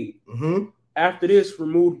they made. After this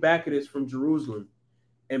removed Bacchus from Jerusalem,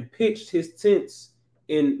 and pitched his tents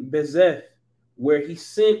in Bezeth, where he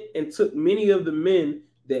sent and took many of the men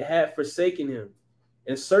that had forsaken him,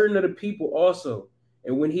 and certain of the people also.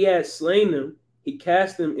 And when he had slain them, he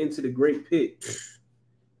cast them into the great pit.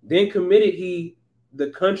 Then committed he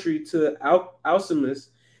the country to Alcimus,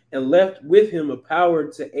 and left with him a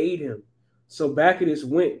power to aid him. So Bacchus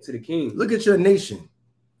went to the king. Look at your nation.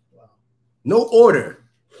 No order.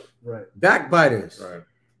 Backbiters.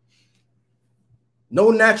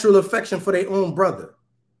 No natural affection for their own brother.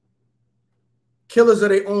 Killers of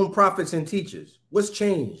their own prophets and teachers. What's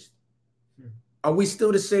changed? Are we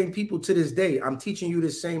still the same people to this day? I'm teaching you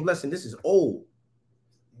this same lesson. This is old.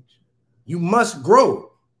 You must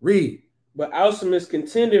grow. Read. But Alcimus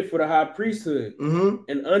contended for the high priesthood,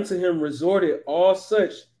 and unto him resorted all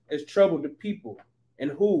such as troubled the people,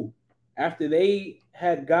 and who, after they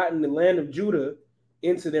had gotten the land of Judah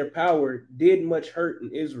into their power, did much hurt in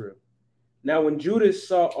Israel. Now when Judas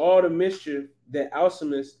saw all the mischief that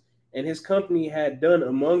Alcimus and his company had done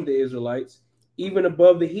among the Israelites, even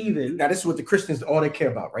above the heathen. Now this is what the Christians, all they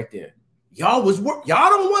care about right there. Y'all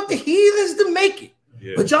don't want the heathens to make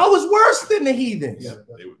it, but y'all was worse than the heathens. Yeah,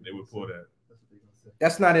 they would pull that.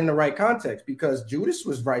 That's not in the right context because Judas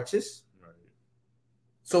was righteous. Right.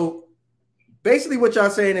 So basically what y'all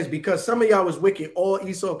saying is because some of y'all was wicked, all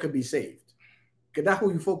Esau could be saved. Because that's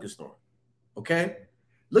who you focused on. Okay?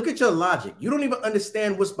 Look at your logic. You don't even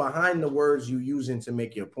understand what's behind the words you using to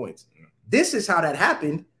make your points. This is how that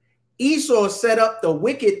happened. Esau set up the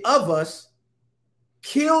wicked of us,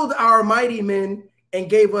 killed our mighty men, and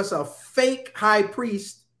gave us a fake high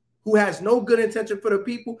priest who has no good intention for the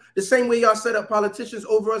people, the same way y'all set up politicians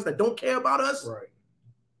over us that don't care about us. Right.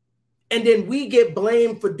 And then we get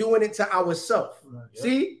blamed for doing it to ourselves. Right.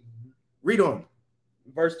 See? Read on.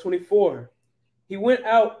 Verse 24. He went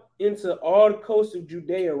out into all the coast of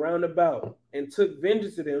Judea round about and took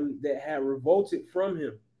vengeance to them that had revolted from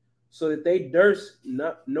him, so that they durst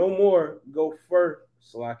no more go forth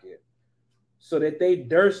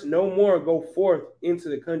into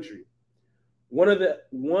the country. On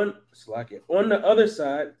the other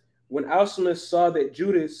side, when Alcimus saw that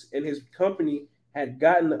Judas and his company had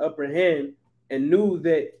gotten the upper hand and knew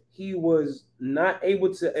that he was not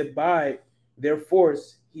able to abide their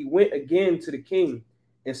force, he went again to the king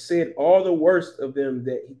and said all the worst of them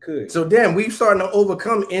that he could. So damn, we starting to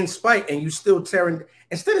overcome in spite, and you still tearing.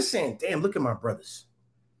 Instead of saying, damn, look at my brothers,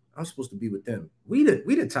 I'm supposed to be with them. We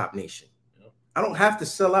the top nation. I don't have to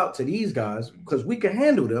sell out to these guys because we can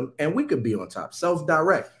handle them and we could be on top.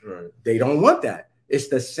 Self-direct. Right. They don't want that. It's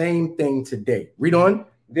the same thing today. Read on.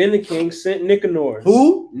 Then the king sent Nicanor.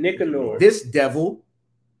 Who? Nicanor. This devil.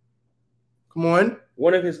 Come on.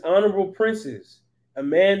 One of his honorable princes, a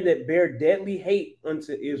man that bare deadly hate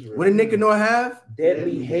unto Israel. What did Nicanor have?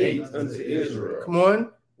 Deadly hate unto Israel. Come on.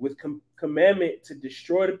 With commandment to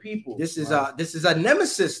destroy the people. This is a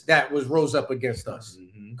nemesis that was rose up against us.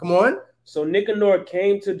 Mm-hmm. Come on. So Nicanor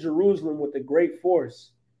came to Jerusalem with a great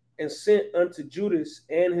force and sent unto Judas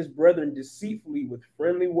and his brethren deceitfully with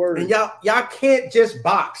friendly words. And y'all can't just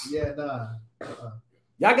box. Yeah, nah.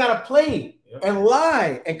 Y'all gotta play and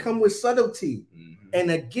lie and come with subtlety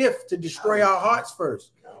and a gift to destroy our hearts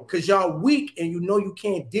first. Because y'all weak and you know you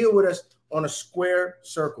can't deal with us on a square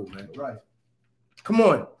circle, man. Right. Come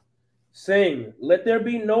on. Saying, let there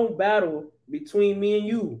be no battle between me and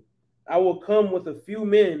you. I will come with a few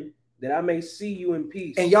men that I may see you in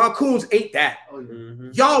peace. And y'all coons ate that. Oh, yeah. Mm-hmm.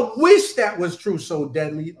 Y'all wish that was true so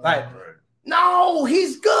deadly. Like, no,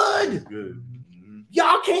 he's good. He's good. Mm-hmm.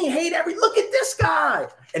 Y'all can't hate look at this guy.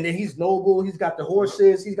 And then he's noble. He's got the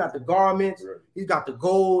horses. He's got the garments. Right. He's got the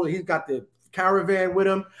gold. He's got the caravan with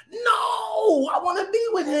him. No, I want to be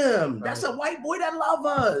with him. Right. That's a white boy that loves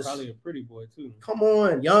us. Probably a pretty boy too. Come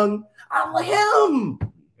on, young. I love him.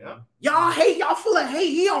 Yeah. Y'all hate. Y'all full of hate.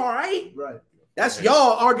 He all right. Right. That's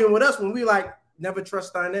y'all arguing with us when we like never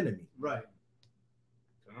trust thine enemy. Right.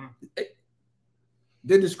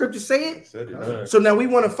 Did the scripture say it? Said it. So now we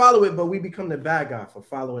want to follow it, but we become the bad guy for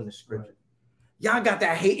following the scripture. Right. Y'all got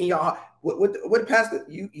that hate in your heart. What pastor?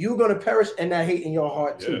 You're gonna perish in that hate in your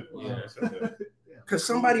heart too. Because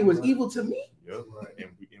somebody was evil to me. Yep. Right.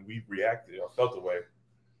 And we reacted or felt the way.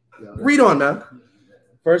 Read on, man.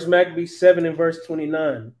 First Maccabees 7 and verse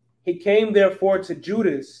 29. He came therefore to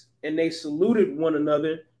Judas, and they saluted one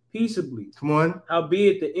another peaceably. Come on.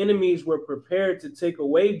 Howbeit the enemies were prepared to take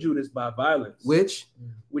away Judas by violence. Which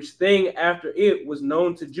thing after it was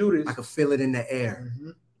known to Judas. I could feel it in the air.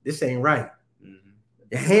 Mm-hmm. This ain't right. Mm-hmm.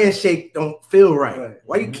 The handshake don't feel right.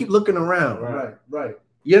 Why you keep looking around? Right.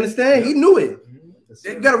 You understand? He knew it.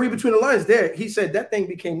 You got to read between the lines there. He said that thing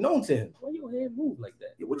became known to him. Why your hand move like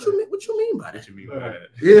that? What you mean by that? What you mean by that?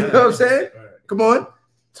 You know what I'm saying? Come on.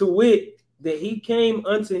 To wit, that he came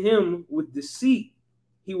unto him with deceit,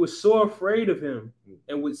 he was so afraid of him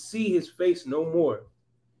and would see his face no more.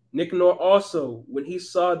 Nicanor also, when he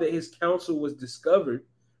saw that his counsel was discovered,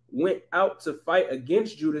 went out to fight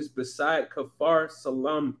against Judas beside Kafar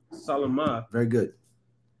Salamah. Very good.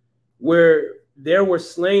 Where there were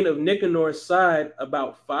slain of Nicanor's side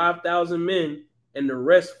about 5,000 men, and the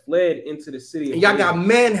rest fled into the city. And y'all got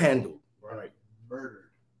manhandled. Right. Murdered.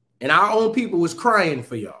 And our own people was crying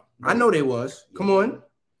for y'all. I know they was. Come on.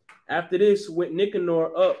 After this went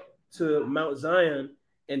Nicanor up to Mount Zion,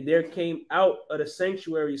 and there came out of the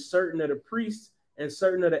sanctuary certain of the priests and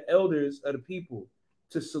certain of the elders of the people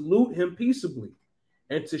to salute him peaceably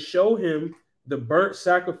and to show him the burnt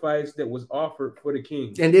sacrifice that was offered for the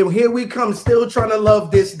king. And then here we come still trying to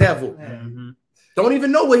love this devil. Mm-hmm. Don't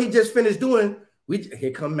even know what he just finished doing.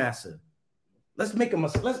 Here come Massa. Let's make him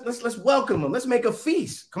let's welcome him. Let's make a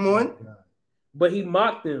feast. Come on. But he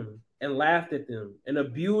mocked them and laughed at them, and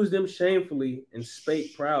abused them shamefully, and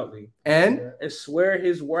spake proudly, and swear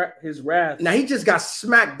his wrath. Now he just got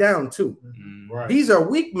smacked down too. Right. These are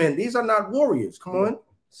weak men. These are not warriors. Come on.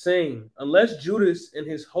 Saying, unless Judas and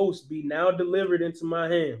his host be now delivered into my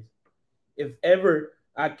hands, if ever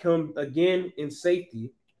I come again in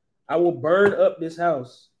safety, I will burn up this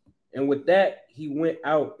house. And with that, he went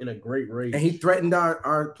out in a great rage. And he threatened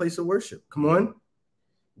our place of worship. Come on.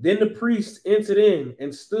 Then the priests entered in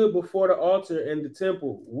and stood before the altar and the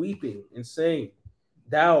temple, weeping and saying,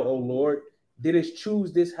 Thou, O Lord, didst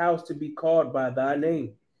choose this house to be called by thy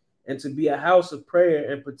name, and to be a house of prayer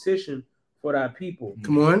and petition for thy people.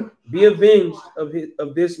 Come on. Be avenged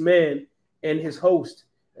of this man and his host,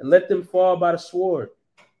 and let them fall by the sword.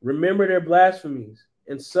 Remember their blasphemies,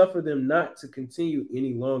 and suffer them not to continue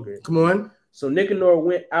any longer. Come on. So Nicanor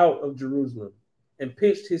went out of Jerusalem and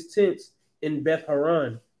pitched his tents in Beth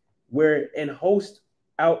Horon, where an host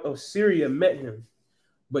out of Syria met him.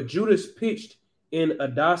 But Judas pitched in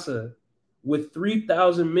Adasa with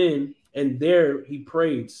 3,000 men, and there he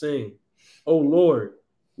prayed, saying, O Lord,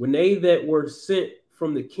 when they that were sent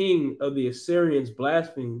from the king of the Assyrians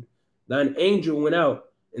blasphemed, thine angel went out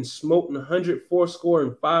and smote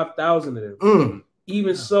 185,000 of them.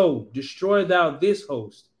 Even so, destroy thou this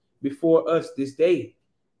host before us this day,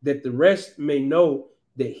 that the rest may know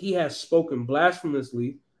that he has spoken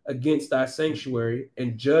blasphemously against thy sanctuary,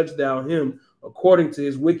 and judge thou him according to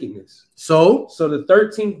his wickedness. So the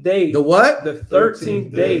 13th day, the what? The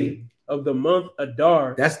 13th day of the month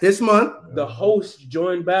Adar. That's this month. The host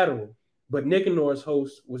joined battle, but Nicanor's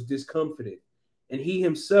host was discomfited, and he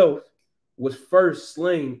himself was first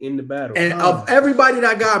slain in the battle. And of everybody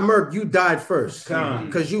that got murked, you died first.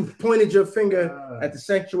 Because you pointed your finger at the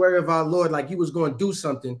sanctuary of our Lord like you was going to do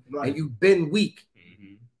something, and you've been weak.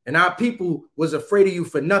 And our people was afraid of you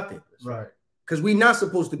for nothing. Right. Because we're not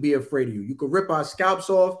supposed to be afraid of you. You could rip our scalps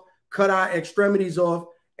off, cut our extremities off,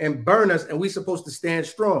 and burn us, and we're supposed to stand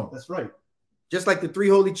strong. That's right. Just like the three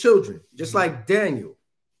holy children, just like Daniel,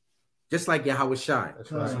 just like Yahweh Shai.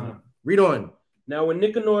 That's right. Read on. Now, when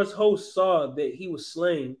Nicanor's host saw that he was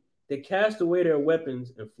slain, they cast away their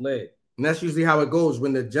weapons and fled. And that's usually how it goes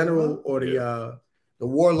when the general or the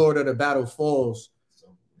warlord of the battle falls.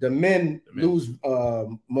 The men lose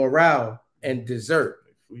morale and desert.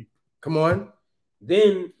 Come on.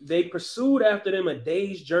 Then they pursued after them a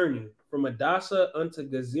day's journey from Adasa unto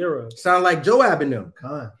Gezerah. Sound like Joab and them,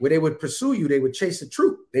 where they would pursue you. They would chase a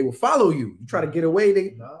troop. They would follow you. You try to get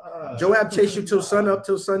away. Joab chased you till sun up,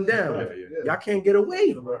 till sundown. Y'all can't get away.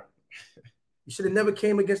 You should have never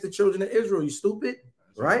came against the children of Israel, you stupid.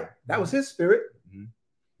 Right? That was his spirit.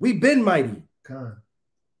 We've been mighty.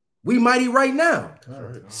 We mighty right now.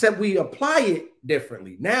 Except we apply it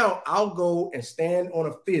differently. Now I'll go and stand on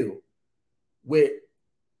a field with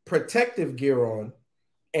protective gear on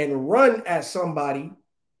and run at somebody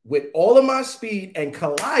with all of my speed and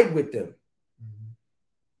collide with them.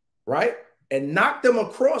 Right? And knock them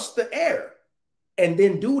across the air. And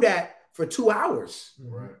then do that for 2 hours.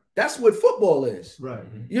 Right. That's what football is. Right.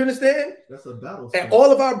 You understand? That's a battle. And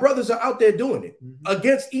all of our brothers are out there doing it.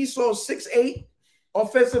 Against Esau's 6'8"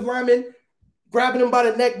 offensive lineman, grabbing him by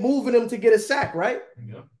the neck, moving him to get a sack, right?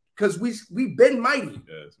 Because we've been mighty.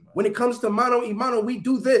 When it comes to mano y mano, we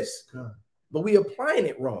do this. But we applying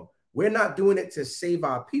it wrong. We're not doing it to save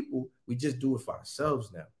our people. We just do it for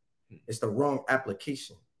ourselves now. It's the wrong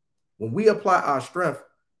application. When we apply our strength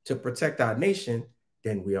to protect our nation,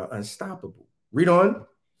 then we are unstoppable. Read on.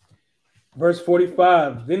 Verse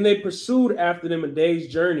 45. Then they pursued after them a day's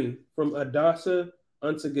journey from Adasa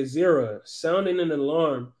unto Gezerah, sounding an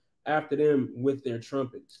alarm after them with their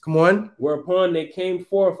trumpets. Come on. Whereupon they came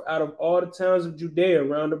forth out of all the towns of Judea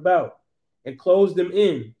round about, and closed them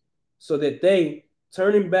in, so that they,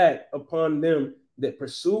 turning back upon them that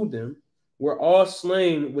pursued them, were all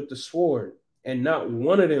slain with the sword, and not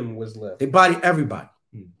one of them was left. They bodied everybody.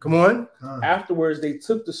 Come on. Afterwards they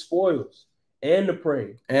took the spoils and the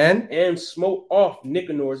prey, and smote off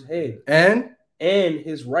Nicanor's head, and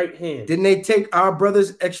his right hand. Didn't they take our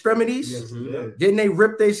brother's extremities? Yes, Didn't they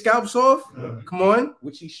rip their scalps off? Come on.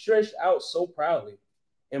 Which he stretched out so proudly,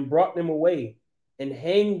 and brought them away, and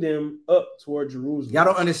hanged them up toward Jerusalem. Y'all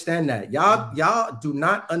don't understand that. Y'all do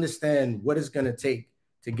not understand what it's going to take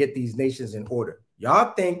to get these nations in order.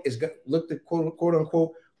 Y'all think it's going to look the quote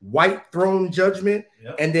unquote white throne judgment,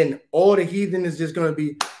 and then all the heathen is just going to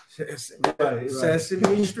be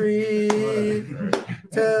Sesame Street,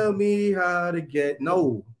 tell me how to get.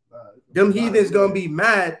 No, them heathens gonna be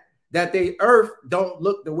mad that they earth don't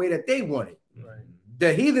look the way that they want it.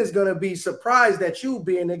 The heathen's gonna be surprised at you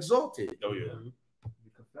being exalted.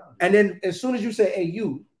 And then as soon as you say, hey,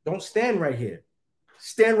 you, Don't stand right here.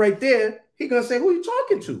 Stand right there. He gonna say, who you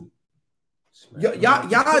talking to?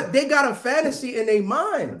 Y'all, they got a fantasy in their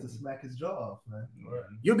mind. To smack his jaw off, man.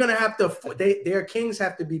 You're gonna have to. Their kings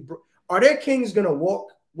have to be. Are their kings gonna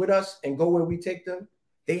walk with us and go where we take them?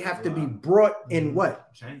 They have to be brought in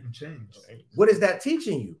what? Change. What is that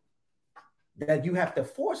teaching you? That you have to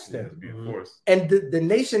force them. To be enforced. And the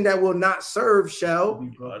nation that will not serve shall,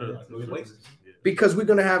 because we're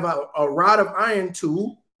gonna have a rod of iron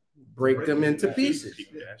to break them into pieces.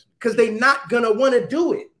 Because they're not gonna want to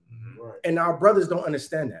do it. And our brothers don't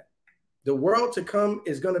understand that. The world to come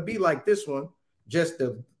is going to be like this one. Just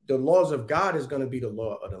the laws of God is going to be the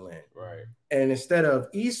law of the land. Right. And instead of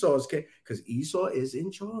Esau's case, because Esau is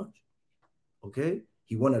in charge. Okay.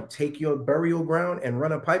 He want to take your burial ground and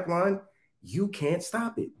run a pipeline. You can't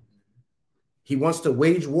stop it. He wants to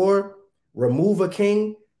wage war, remove a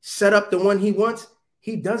king, set up the one he wants.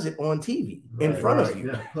 He does it on TV in front of you.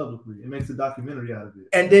 Yeah, publicly. It makes a documentary out of it.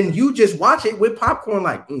 And then you just watch it with popcorn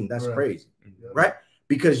like, that's crazy, right?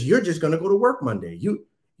 Because you're just going to go to work Monday.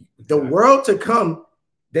 The world to come,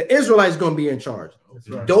 the Israelites going to be in charge.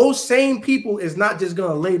 Right. Those same people is not just going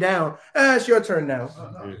to lay down, it's your turn now.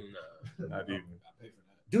 Not even.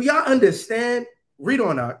 Do y'all understand? Read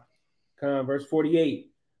on out. Verse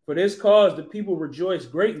 48. For this cause the people rejoice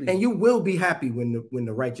greatly. And you will be happy when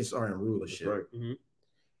the righteous are in rulership. Right.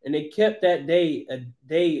 And they kept that day a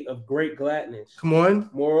day of great gladness. Come on.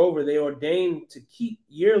 Moreover, they ordained to keep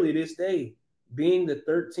yearly this day, being the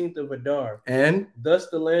 13th of Adar. And thus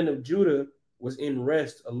the land of Judah was in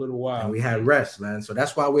rest a little while. And we had rest, man. So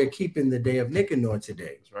that's why we're keeping the day of Nicanor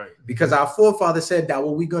today. That's right. Because our forefathers said that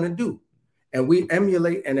what we're going to do. And we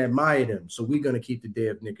emulate and admire them. So we're going to keep the day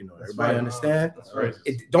of Nicanor. Everybody understand? That's right.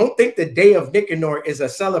 Don't think the day of Nicanor is a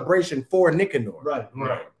celebration for Nicanor. Right.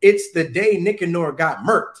 It's the day Nicanor got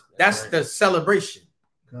murked. That's the celebration.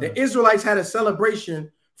 The Israelites had a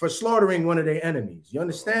celebration for slaughtering one of their enemies. You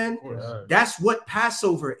understand? That's what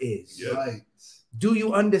Passover is. Yes. Right. Do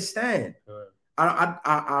you understand?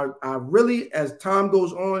 I really, as time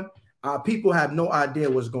goes on, people have no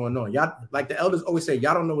idea what's going on. Y'all, like the elders always say,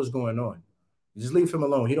 y'all don't know what's going on. Just leave him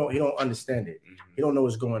alone. He don't understand it. He don't know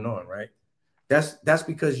what's going on, right? That's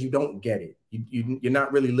because you don't get it. You're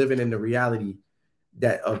not really living in the reality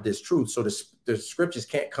of this truth. So the scriptures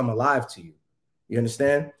can't come alive to you. You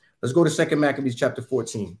understand? Let's go to 2 Maccabees chapter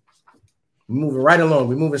 14. We're moving right along.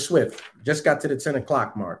 We're moving swift. Just got to the 10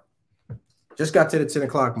 o'clock mark. 2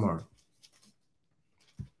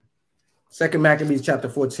 Maccabees chapter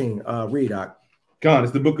 14. Read, Doc. Gone.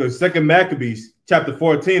 It's the book of 2 Maccabees chapter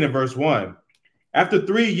 14 and verse 1. After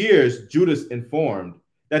 3 years, Judas informed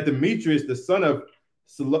that Demetrius, the son of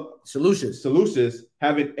Seleucus,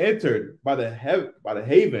 having entered by the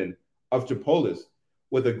haven of Tripolis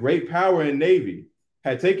with a great power and navy,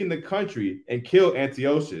 had taken the country and killed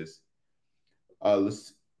Antiochus. Lysias,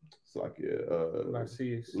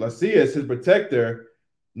 his protector,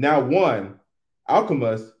 now one,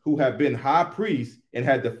 Alchemus, who had been high priest and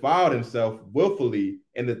had defiled himself willfully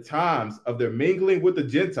in the times of their mingling with the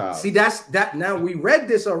Gentiles. See, that. Now we read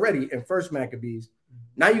this already in 1 Maccabees.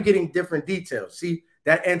 Now you're getting different details. See,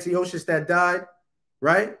 that Antiochus that died,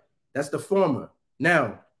 right? That's the former.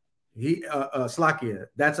 Now, Slakia,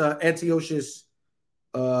 that's Antiochus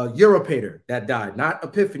Europator that died, not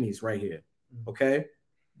Epiphanes right here. Okay?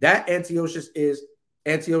 That Antiochus is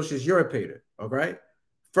Antiochus Europator, all right?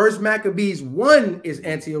 1 Maccabees 1 is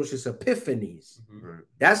Antiochus Epiphanes.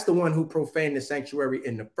 That's the one who profaned the sanctuary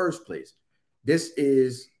in the first place. This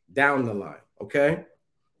is down the line, okay?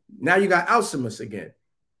 Now you got Alcimus again.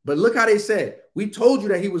 But look how they said, we told you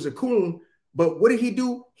that he was a coon, but what did he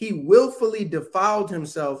do? He willfully defiled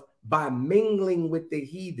himself by mingling with the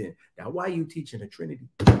heathen. Now, why are you teaching the Trinity?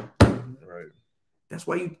 Right. That's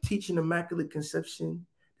why you teaching Immaculate Conception.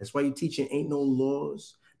 That's why you teaching ain't no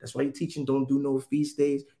laws. That's why you teaching don't do no feast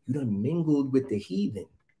days. You done mingled with the heathen.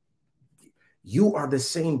 You are the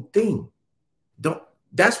same thing.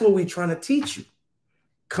 That's what we're trying to teach you.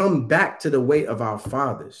 Come back to the way of our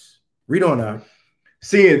fathers. Read on now.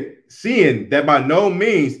 Seeing that by no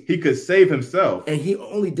means he could save himself. And he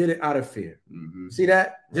only did it out of fear. See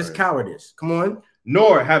that? Just cowardice. Come on.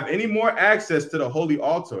 Nor have any more access to the holy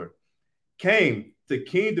altar. Came to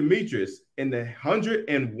King Demetrius in the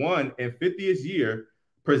 150th year,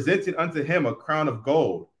 presenting unto him a crown of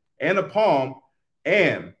gold and a palm,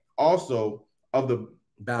 and also of the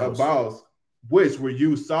boughs which were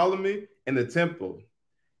used solemnly in the temple,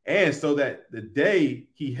 and so that the day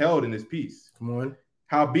he held in his peace. Come on.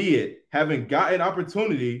 Howbeit, having gotten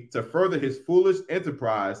opportunity to further his foolish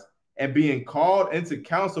enterprise, and being called into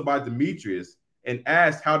counsel by Demetrius, and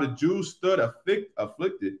asked how the Jews stood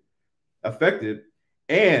affected,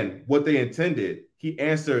 and what they intended. He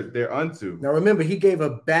answered thereunto. Now remember, he gave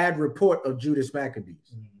a bad report of Judas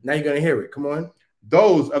Maccabees. Now you're going to hear it. Come on.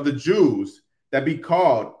 Those of the Jews that be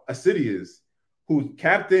called Assidians, who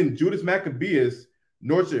captain Judas Maccabeus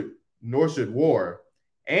northward war,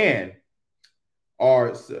 and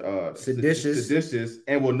are seditious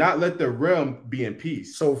and will not let the realm be in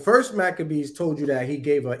peace. So first Maccabees told you that he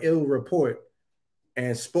gave an ill report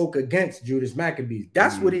and spoke against Judas Maccabees.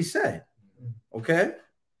 That's what he said. Okay.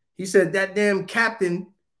 He said that damn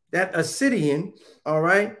captain, that Assidian, all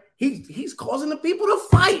right, he's causing the people to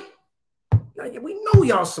fight. Now, we know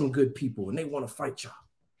y'all some good people and they want to fight y'all.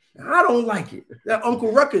 Now, I don't like it. That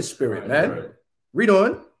Uncle Ruckus spirit, man. Right. Read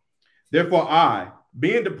on. Therefore I,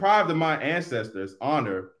 being deprived of my ancestors'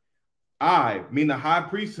 honor, I, mean the high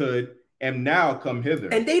priesthood, am now come hither.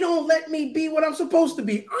 And they don't let me be what I'm supposed to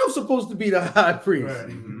be. I'm supposed to be the high priest. Right.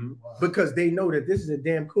 Mm-hmm. Because they know that this is a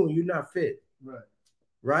damn coon. You're not fit. Right.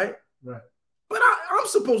 Right? Right. But I'm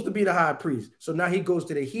supposed to be the high priest. So now he goes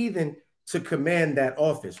to the heathen to command that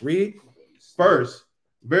office. Read. First,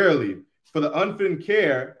 verily, for the unfitting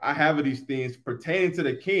care I have of these things pertaining to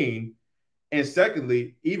the king. And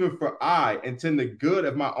secondly, even for I intend the good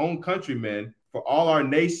of my own countrymen, for all our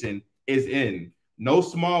nation is in no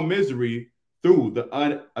small misery through the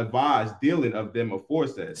unadvised dealing of them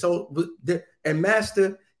aforesaid. So, and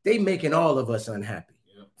master, they making all of us unhappy,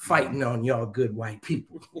 fighting on y'all good white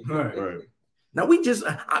people. Right. Right. Now we just,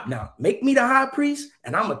 now make me the high priest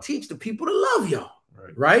and I'm going to teach the people to love y'all.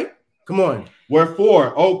 Right? Come on.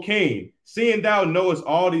 Wherefore, O king, seeing thou knowest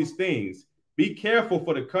all these things, be careful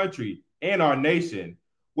for the country and our nation,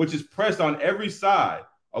 which is pressed on every side,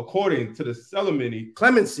 according to the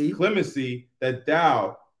clemency that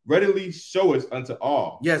thou readily showest unto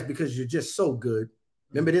all. Yes, because you're just so good.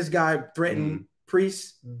 Remember this guy threatened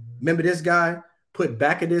priests? Remember this guy put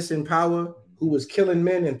Bacchus in power, who was killing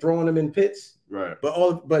men and throwing them in pits? Right.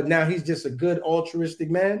 But now he's just a good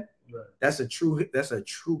altruistic man. Right. That's a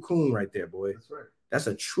true coon right there, boy. That's right. That's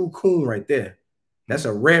a true coon right there. That's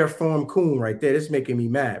a rare form coon right there. This is making me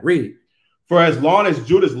mad. Read. For as long as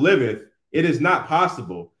Judas liveth, it is not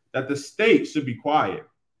possible that the state should be quiet.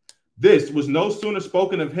 This was no sooner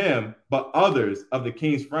spoken of him, but others of the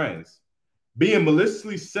king's friends, being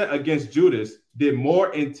maliciously set against Judas, did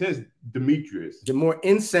more incense Demetrius. More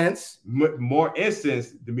incense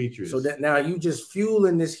Demetrius. So that now you just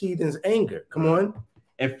fueling this heathen's anger. Come on.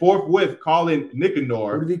 And forthwith calling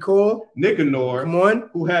Nicanor. Who did he call? Nicanor. Come on.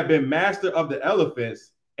 Who had been master of the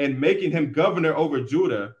elephants, and making him governor over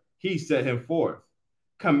Judah, he set him forth,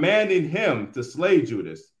 commanding him to slay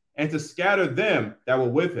Judas, and to scatter them that were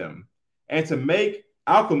with him, and to make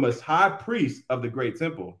Alchemus high priest of the great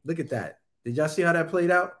temple. Look at that. Did y'all see how that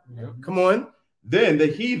played out? Yeah. Come on. Then the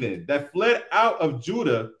heathen that fled out of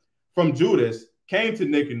Judah from Judas came to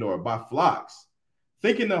Nicanor by flocks,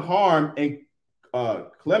 thinking the harm and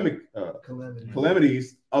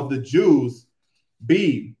calamities of the Jews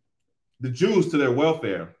be the Jews to their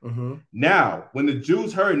welfare. Now, when the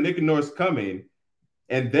Jews heard Nicanor's coming,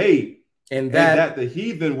 and that the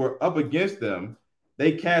heathen were up against them,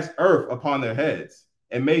 they cast earth upon their heads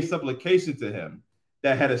and made supplication to him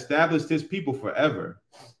that had established his people forever,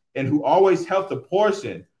 and who always helped a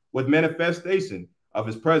portion with manifestation of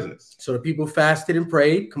his presence. So the people fasted and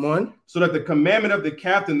prayed. Come on. So that the commandment of the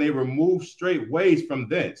captain they removed straight ways from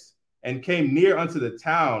thence, and came near unto the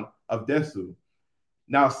town of Desu.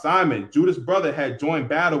 Now Simon, Judas' brother, had joined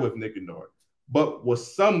battle with Nicanor, but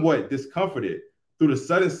was somewhat discomforted through the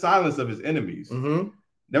sudden silence of his enemies.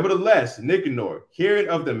 Nevertheless, Nicanor, hearing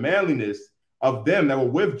of the manliness of them that were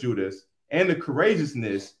with Judas, and the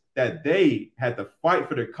courageousness that they had to fight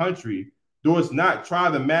for their country, durst not try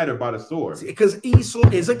the matter by the sword. Because Esau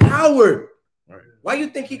is a coward. Right. Why you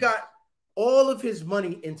think he got all of his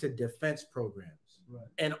money into defense programs? Right.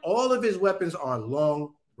 And all of his weapons are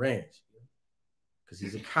long range? Because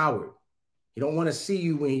he's a coward. He don't want to see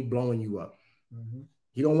you when he's blowing you up.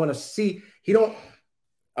 He don't want to see,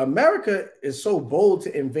 America is so bold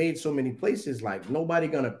to invade so many places, like nobody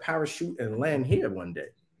gonna parachute and land here one day.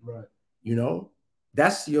 Right. You know,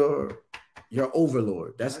 that's your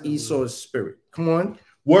overlord. That's Esau's spirit. Come on.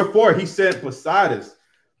 Wherefore he sent Posidus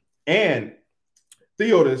and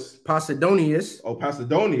Posidonius,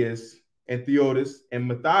 and Theodus and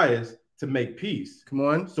Matthias to make peace. Come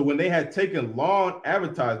on. So when they had taken long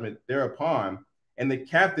advertisement thereupon, and the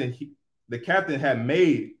captain had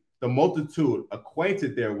made the multitude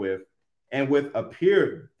acquainted therewith, and with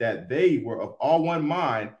appeared that they were of all one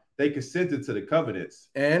mind, they consented to the covenants,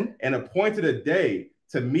 and appointed a day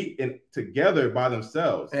to meet together by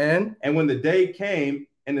themselves. And when the day came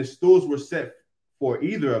and the stools were set for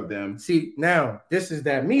either of them. See, now this is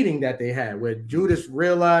that meeting that they had where Judas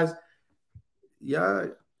realized,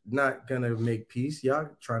 y'all not gonna make peace. Y'all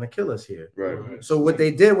trying to kill us here. Right. So what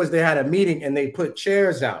they did was they had a meeting and they put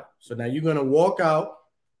chairs out. So now you're gonna walk out.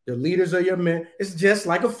 The leaders of your men. It's just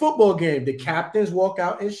like a football game. The captains walk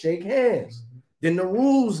out and shake hands. Then the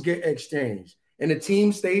rules get exchanged and the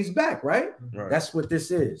team stays back, right? That's what this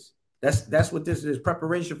is. That's what this is.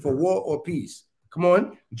 Preparation for war or peace. Come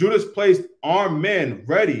on. Judas placed armed men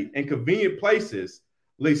ready in convenient places,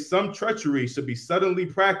 lest some treachery should be suddenly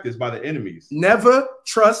practiced by the enemies. Never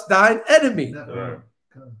trust thine enemy. Never.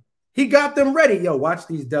 He got them ready. Yo, watch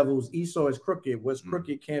these devils. Esau is crooked. What's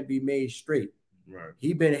crooked can't be made straight. Right.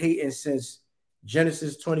 He been hating since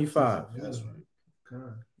Genesis 25. That's right.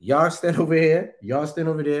 Y'all stand over here. Y'all stand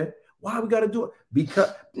over there. Why we got to do it?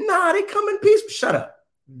 Because, they come in peace. Shut up.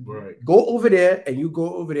 Right. Go over there and you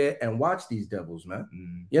go over there and watch these devils,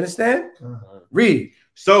 man. You understand? Read.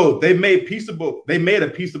 So they made a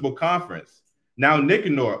peaceable conference. Now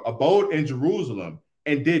Nicanor abode in Jerusalem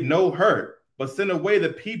and did no hurt, but sent away the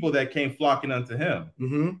people that came flocking unto him.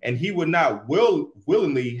 And he would not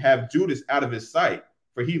willingly have Judas out of his sight,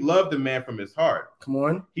 for he loved the man from his heart. Come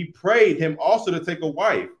on. He prayed him also to take a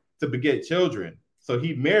wife to beget children. So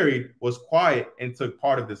he married, was quiet, and took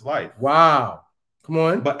part of his life. Wow. Come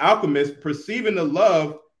on. But alchemists, perceiving the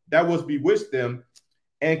love that was bewitched them,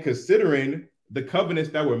 and considering the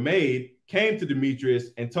covenants that were made, came to Demetrius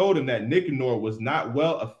and told him that Nicanor was not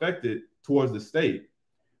well affected towards the state.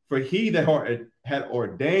 For he that had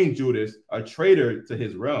ordained Judas a traitor to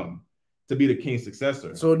his realm to be the king's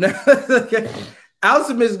successor. So now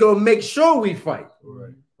Alcimus is going to make sure we fight.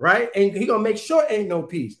 Right? And he going to make sure ain't no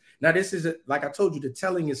peace. Now, this is, like I told you, the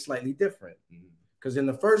telling is slightly different. Because in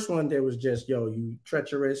the first one, there was just, yo, you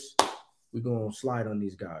treacherous. We're going to slide on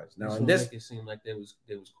these guys. Now, in this, it seemed like they was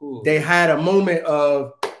cool. They had a moment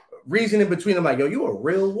of reasoning between them, like, yo, you a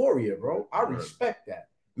real warrior, bro. I respect that.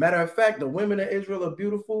 Matter of fact, the women of Israel are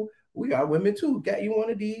beautiful. We got women too. Got you one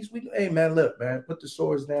of these? Hey, man, look, man, put the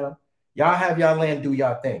swords down. Y'all have y'all land, do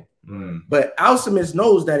y'all thing. But Alcimus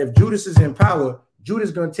knows that if Judas is in power, Judas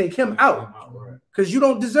is going to take him out because you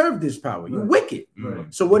don't deserve this power. You're wicked.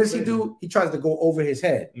 So what does he do? He tries to go over his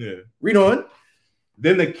head. Read on.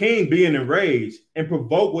 Then the king, being enraged and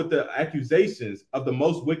provoked with the accusations of the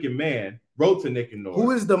most wicked man, wrote to Nicanor.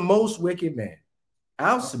 Who is the most wicked man?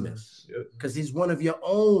 Alcimus. Because he's one of your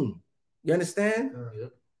own. You understand?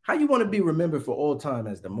 How you want to be remembered for all time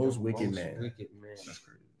as the most wicked man? That's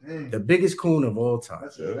crazy. The biggest coon of all time.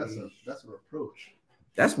 That's a reproach.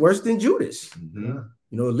 That's worse than Judas. You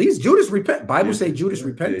know, at least Judas repent. Bible say Judas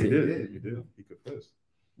repented. He did. He confessed.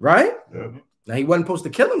 Right? Now he wasn't supposed to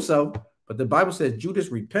kill himself, but the Bible says Judas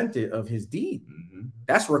repented of his deed.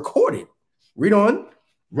 That's recorded. Read on.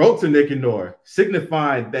 Wrote to Nicanor,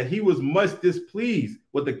 signifying that he was much displeased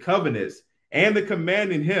with the covenants and the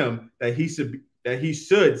commanding him that he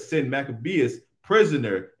should send Maccabeus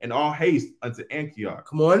prisoner in all haste unto Antioch.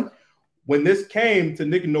 Come on. When this came to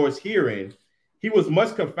Nicanor's hearing, he was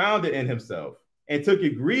much confounded in himself and took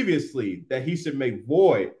it grievously that he should make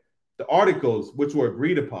void the articles which were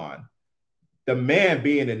agreed upon, the man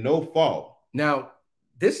being in no fault. Now,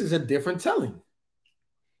 this is a different telling.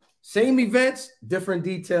 Same events, different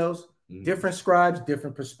details, different scribes,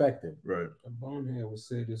 different perspective. Right. A bonehead would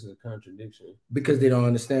say this is a contradiction because they don't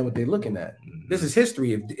understand what they're looking at. This is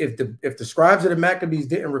history. If the scribes of the Maccabees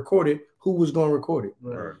didn't record it, who was going to record it?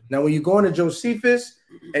 Right. Now, when you go into Josephus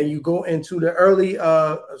and you go into the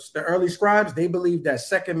early scribes, they believe that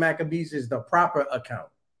Second Maccabees is the proper account.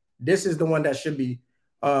 This is the one that should be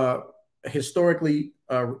historically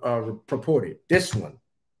purported. This one,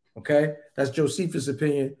 okay? That's Josephus'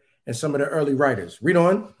 opinion and some of the early writers. Read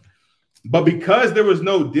on. But because there was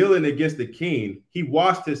no dealing against the king, he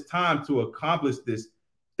watched his time to accomplish this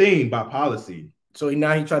thing by policy. So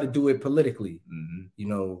now he tried to do it politically, you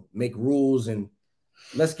know, make rules and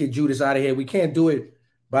let's get Judas out of here. We can't do it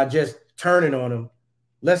by just turning on him.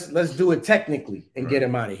 Let's do it technically and get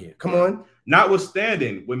him out of here. Come on.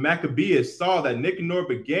 Notwithstanding, when Maccabeus saw that Nicanor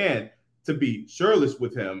began to be churlish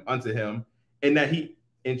with him unto him, and that he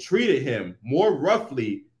entreated him more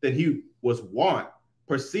roughly than he was wont,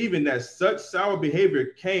 perceiving that such sour behavior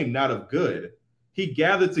came not of good, he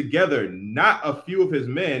gathered together not a few of his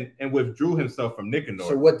men and withdrew himself from Nicanor.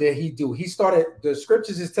 So what did he do? He started, the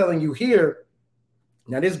scriptures is telling you here,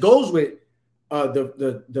 now this goes with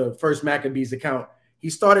the first Maccabees account. He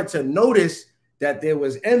started to notice that there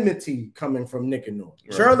was enmity coming from Nicanor.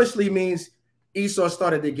 Churlishly means Esau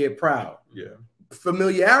started to get proud.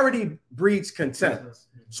 familiarity breeds contempt.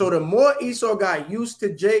 So the more Esau got used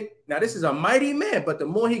to Jake, now this is a mighty man, but the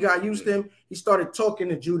more he got used to him, he started talking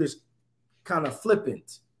to Judas kind of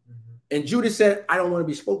flippant. And Judas said, I don't want to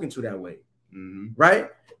be spoken to that way. Right?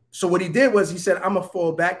 So what he did was he said, I'm going to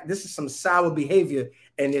fall back. This is some sour behavior.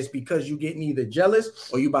 And it's because you're getting either jealous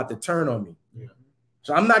or you about to turn on me.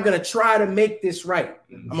 So I'm not going to try to make this right.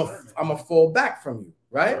 I'm going to fall back from you.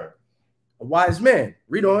 Right? A wise man.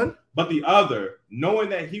 Read on. But the other, knowing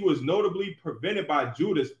that he was notably prevented by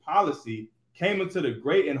Judas' policy, came into the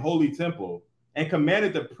great and holy temple and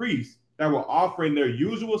commanded the priests that were offering their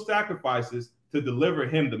usual sacrifices to deliver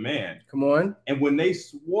him the man. Come on. And when they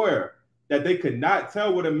swore that they could not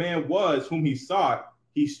tell what a man was whom he sought,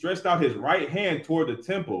 he stretched out his right hand toward the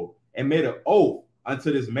temple and made an oath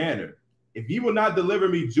unto this manner. If ye will not deliver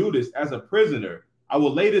me Judas as a prisoner, I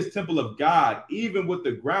will lay this temple of God, even with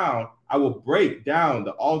the ground. I will break down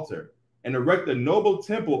the altar and erect a noble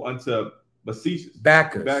temple unto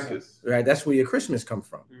Bacchus. Right, that's where your Christmas come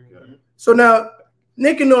from. So now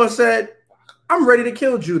Nicanor said, I'm ready to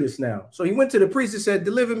kill Judas now. So he went to the priest and said,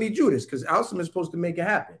 deliver me Judas, because Alcim is supposed to make it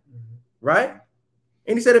happen. Right?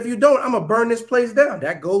 And he said, if you don't, I'm going to burn this place down.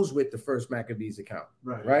 That goes with the first Maccabees account.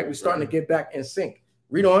 Right? We're starting to get back in sync.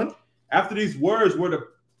 Read on. After these words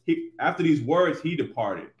he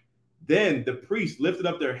departed. Then the priests lifted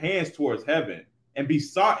up their hands towards heaven and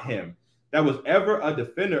besought him that was ever a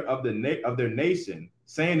defender of their nation,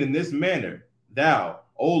 saying in this manner, Thou,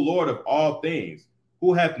 O Lord of all things,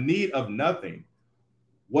 who hath need of nothing,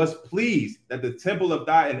 was pleased that the temple of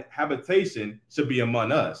thy habitation should be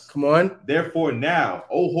among us. Come on. Therefore now,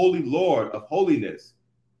 O holy Lord of holiness,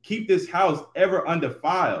 keep this house ever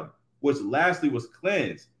undefiled, which lastly was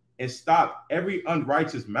cleansed, and stop every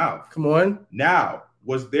unrighteous mouth. Come on. Now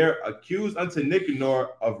was there accused unto Nicanor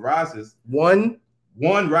of Razes, one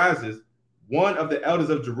Razes, one of the elders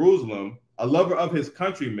of Jerusalem, a lover of his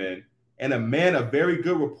countrymen, and a man of very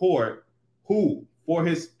good report, who for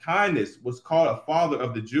his kindness was called a father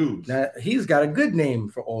of the Jews. Now he's got a good name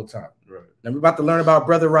for all time. Right. Now we're about to learn about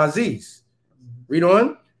Brother Razes. Read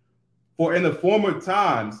on. For in the former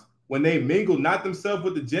times, when they mingled not themselves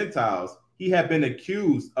with the Gentiles, he had been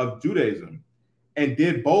accused of Judaism, and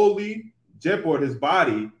did boldly jeopard his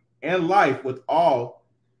body and life with all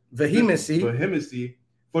vehemency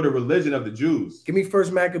for the religion of the Jews. Give me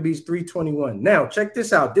 1 Maccabees 3:21. Now check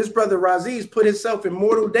this out. This brother Razes put himself in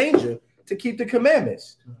mortal danger to keep the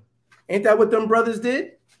commandments. Ain't that what them brothers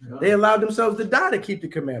did? Yeah. They allowed themselves to die to keep the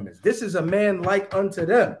commandments. This is a man like unto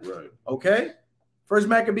them. Right. Okay. 1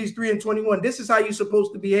 Maccabees 3:21. This is how you're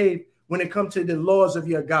supposed to behave when it comes to the laws of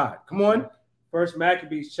your God. Come on. 1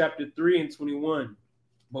 Maccabees chapter 3:21.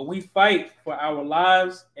 But we fight for our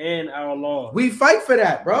lives and our laws. We fight for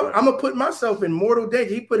that, bro. Right. I'm going to put myself in mortal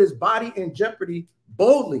danger. He put his body in jeopardy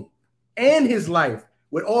boldly and his life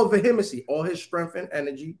with all vehemency, all his strength and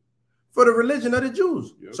energy for the religion of the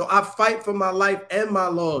Jews. Yep. So I fight for my life and my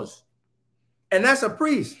laws. And that's a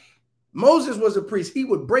priest. Moses was a priest. He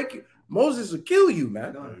would break you. Moses would kill you,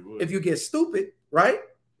 man, if you get stupid, right?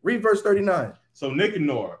 Read verse 39. So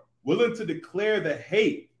Nicanor, willing to declare the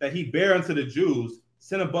hate that he bare unto the Jews,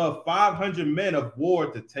 sent above 500 men of war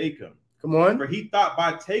to take him. Come on. For he thought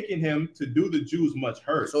by taking him to do the Jews much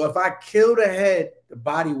hurt. So if I kill the head, the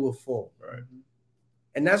body will fall. Right.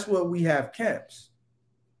 And that's where we have camps.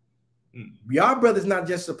 Y'all brothers not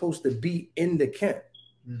just supposed to be in the camp.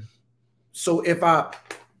 So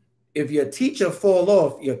if your teacher fall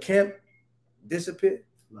off, your camp disappear.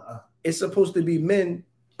 It's supposed to be men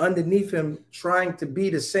underneath him trying to be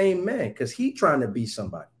the same man, because he trying to be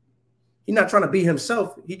somebody. He's not trying to be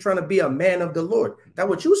himself. He's trying to be a man of the Lord. That's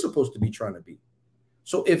what you're supposed to be trying to be.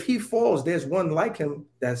 So if he falls, there's one like him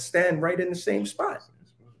that stand right in the same spot.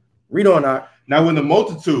 Read on. Now when the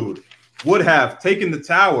multitude would have taken the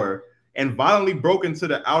tower and violently broken to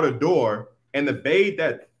the outer door, and the bade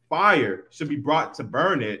that fire should be brought to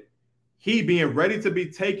burn it, he, being ready to be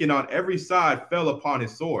taken on every side, fell upon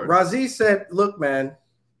his sword. Razes said, look, man,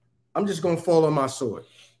 I'm just going to fall on my sword.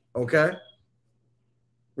 Okay?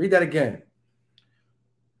 Read that again.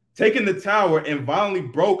 Taking the tower and violently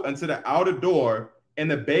broke unto the outer door, and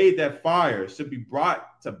the bade that fire should be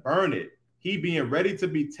brought to burn it, he, being ready to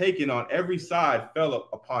be taken on every side, fell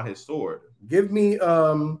upon his sword. Give me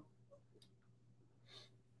 1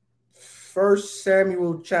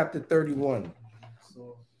 Samuel chapter 31.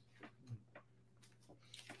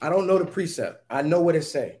 I don't know the precept. I know what it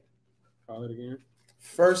say. Call it again.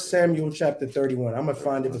 1 Samuel chapter 31. I'm going to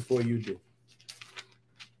find it before you do.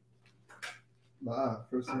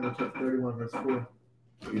 1 Samuel chapter 31, verse 4.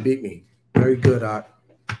 You beat me. Very good,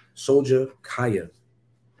 Soldier Kaya.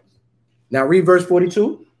 Now read verse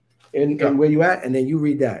 42 and where you at, and then you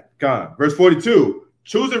read that. God. Verse 42.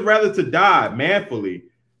 Choosing rather to die manfully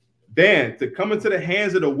than to come into the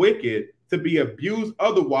hands of the wicked, to be abused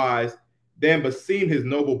otherwise than beseem his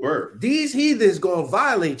noble birth. These heathens gonna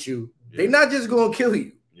violate you. Yeah. They're not just gonna kill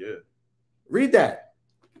you. Yeah. Read that.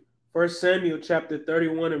 1 Samuel chapter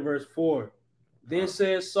 31 and verse 4. Then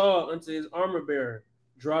said Saul unto his armor bearer,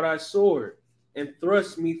 draw thy sword, and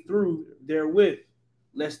thrust me through therewith,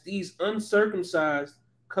 lest these uncircumcised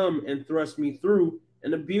come and thrust me through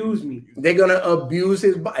and abuse me. They're gonna abuse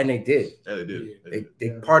his body, and they did. Yeah, they did. They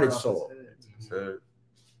parted Saul.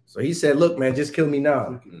 So he said, look, man, just kill me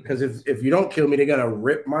now. Because if you don't kill me, they're gonna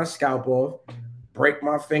rip my scalp off, break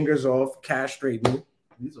my fingers off, castrate me.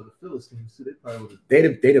 These are the Philistines too. They probably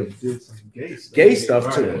They'd have did some gay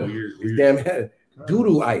stuff too. These damn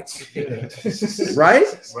doodle-ites. Right?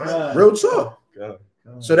 Real talk.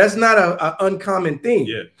 So that's not an uncommon thing.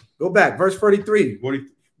 Yeah. Go back, verse 43.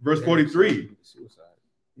 Verse 43.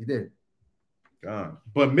 He did.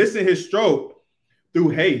 But missing his stroke through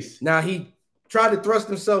haste. Now he tried to thrust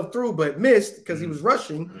himself through, but missed because he was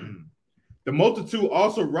rushing. The multitude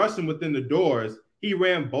also rushing within the doors, he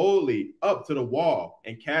ran boldly up to the wall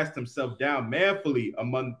and cast himself down manfully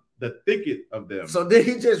among the thicket of them. So then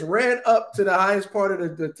he just ran up to the highest part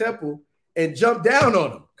of the temple and jumped down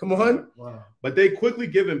on them. Come on. Wow. But they quickly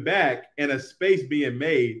given back, and a space being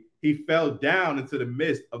made, he fell down into the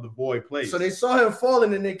midst of the void place. So they saw him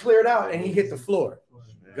falling and they cleared out and he hit the floor.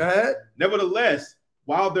 Go ahead. Nevertheless,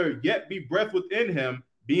 while there yet be breath within him,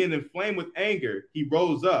 being inflamed with anger, he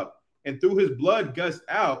rose up, and through his blood gushed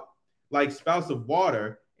out like spouts of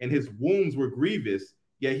water, and his wounds were grievous.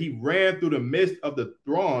 Yet he ran through the midst of the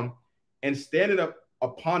throng, and standing up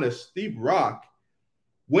upon a steep rock,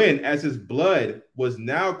 when, as his blood was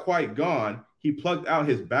now quite gone, he plucked out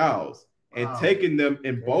his bowels, and taking them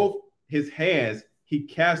in both his hands, he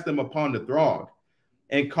cast them upon the throng,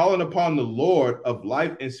 and calling upon the Lord of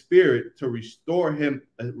life and spirit to restore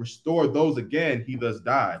those again, he thus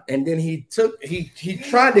died. And then he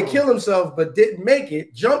tried to kill himself, but didn't make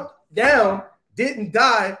it, jumped down, didn't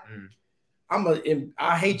die.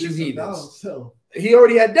 I hate you heathens. He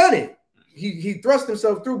already had done it. He thrust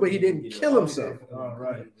himself through, but he didn't kill himself. All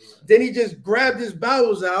right. Then he just grabbed his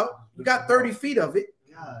bowels out, got 30 feet of it,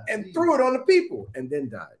 and threw it on the people, and then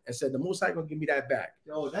died. And said, the Most High gonna give me that back.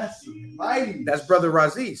 Yo, that's mighty. That's Brother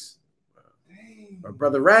Razis. Or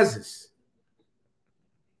Brother Razis.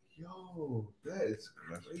 Yo, that is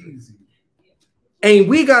crazy. And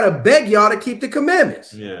we gotta beg y'all to keep the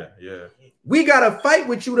commandments. Yeah. We gotta fight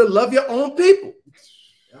with you to love your own people.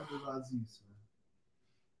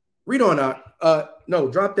 Read on out. No,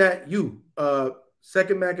 drop that. You. 2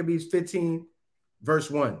 Maccabees 15,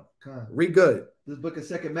 verse 1. Read good. This book of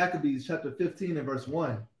 2 Maccabees, chapter 15 and verse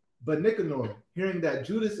 1. But Nicanor, hearing that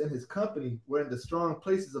Judas and his company were in the strong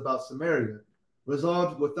places about Samaria,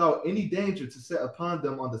 resolved without any danger to set upon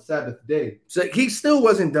them on the Sabbath day. So he still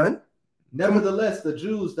wasn't done. Nevertheless, the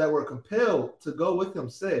Jews that were compelled to go with him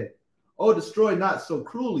said, "Oh, destroy not so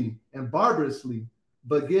cruelly and barbarously,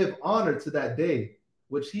 but give honor to that day,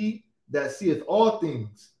 which he that seeth all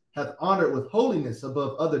things hath honored with holiness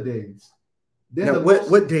above other days." Then now,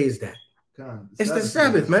 what day is that? It's the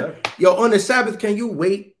Sabbath, man. Yo, on the Sabbath, can you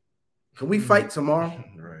wait? Can we fight tomorrow?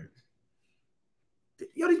 Right.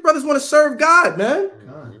 Yo, these brothers want to serve God, man.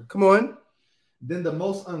 Come on. Then the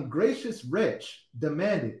most ungracious wretch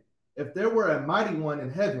demanded if there were a mighty one in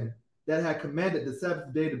heaven that had commanded the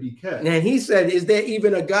Sabbath day to be kept. And he said, is there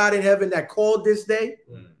even a God in heaven that called this day?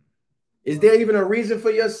 Is there even a reason for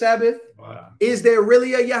your Sabbath? Wow. Is there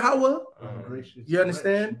really a Yahweh? Gracious You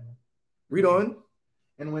understand? Read on.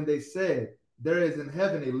 And when they said, there is in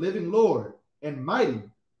heaven a living Lord and mighty,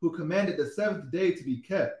 who commanded the seventh day to be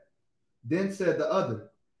kept, then said the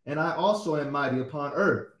other, and I also am mighty upon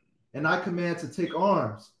earth, and I command to take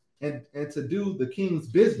arms and to do the king's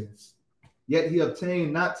business. Yet he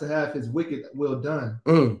obtained not to have his wicked will done.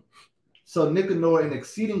 So Nicanor, in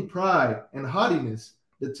exceeding pride and haughtiness,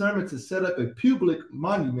 determined to set up a public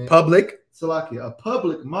monument. Salakia, a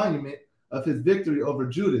public monument of his victory over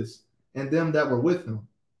Judas and them that were with him.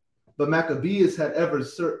 But Maccabeus had ever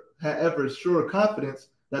sure confidence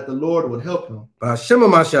that the Lord would help him.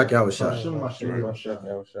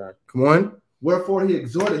 Come on. Wherefore he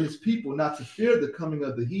exhorted his people not to fear the coming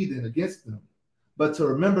of the heathen against them, but to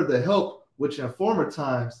remember the help which in former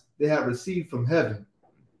times they had received from heaven,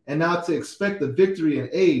 and now to expect the victory and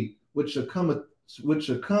aid which should come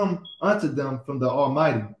unto them from the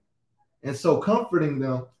Almighty. And so comforting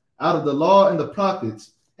them out of the law and the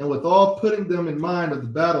prophets, and withal putting them in mind of the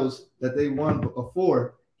battles that they won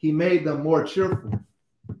before, he made them more cheerful.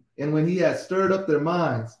 And when he had stirred up their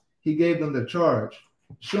minds, he gave them their charge,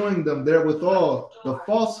 showing them therewithal the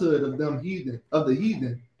falsehood of the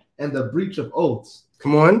heathen, and the breach of oaths.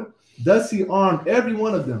 Come on. Thus he armed every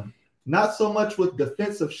one of them, not so much with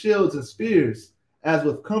defensive shields and spears, as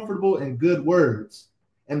with comfortable and good words.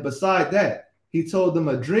 And beside that, he told them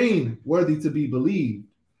a dream worthy to be believed,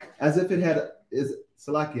 as if it had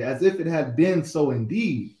been so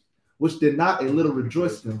indeed, which did not a little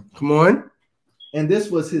rejoice them. Come on. And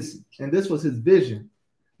this was his vision,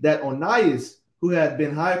 that Onias, who had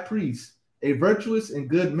been high priest, a virtuous and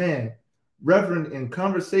good man, reverend in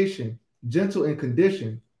conversation, gentle in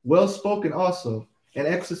condition, well spoken also, and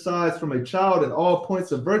exercised from a child in all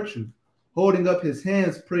points of virtue, holding up his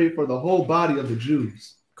hands, prayed for the whole body of the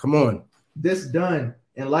Jews. Come on. This done,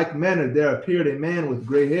 in like manner there appeared a man with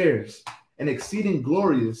gray hairs, and exceeding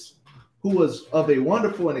glorious, who was of a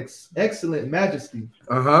wonderful and excellent majesty.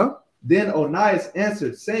 Then Onias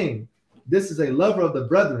answered, saying, This is a lover of the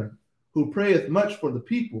brethren, who prayeth much for the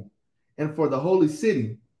people, and for the holy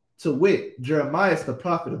city, to wit, Jeremiah the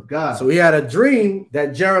prophet of God. So he had a dream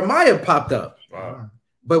that Jeremiah popped up. Wow.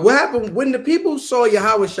 But what happened when the people saw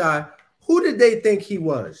Yahushua? Who did they think he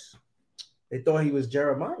was? They thought he was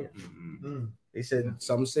Jeremiah. They said,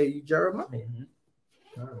 some say you Jeremiah.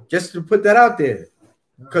 Just to put that out there.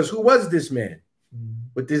 Because who was this man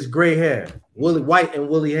with this gray hair, white and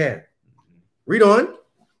woolly hair? Read on.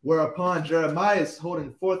 Whereupon Jeremiah,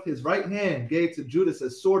 holding forth his right hand, gave to Judas a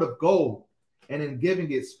sword of gold, and in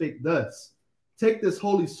giving it spake thus, Take this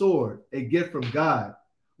holy sword, a gift from God,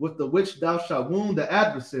 with the which thou shalt wound the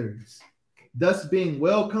adversaries. Thus being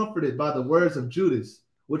well comforted by the words of Judas,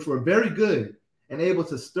 which were very good, and able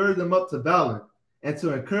to stir them up to valor, and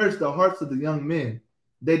to encourage the hearts of the young men,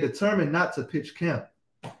 they determined not to pitch camp,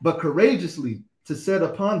 but courageously to set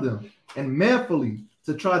upon them, and manfully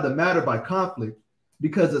to try the matter by conflict,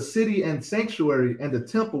 because the city and sanctuary and the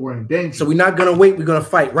temple were in danger. So we're not going to wait. We're going to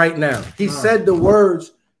fight right now. He said the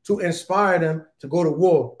words to inspire them to go to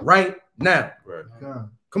war right now. Right.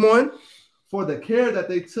 Come on. For the care that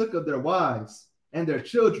they took of their wives and their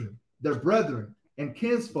children, their brethren and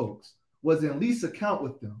kinsfolks, was in least account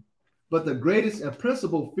with them. But the greatest and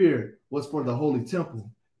principal fear was for the holy temple.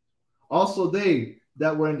 Also they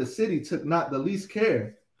that were in the city took not the least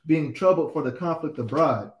care, being troubled for the conflict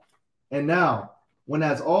abroad. And now, when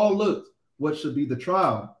as all looked what should be the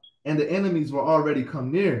trial, and the enemies were already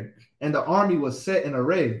come near, and the army was set in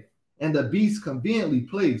array, and the beasts conveniently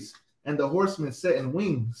placed, and the horsemen set in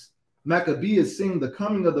wings, Maccabees seeing the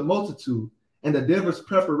coming of the multitude, and the diverse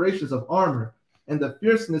preparations of armor, and the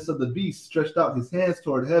fierceness of the beast, stretched out his hands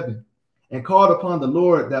toward heaven, and called upon the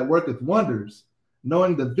Lord that worketh wonders,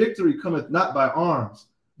 knowing the victory cometh not by arms,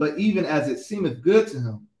 but even as it seemeth good to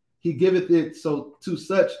him, he giveth it so to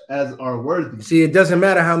such as are worthy. See, it doesn't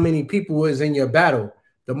matter how many people is in your battle.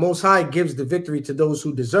 The Most High gives the victory to those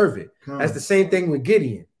who deserve it. That's the same thing with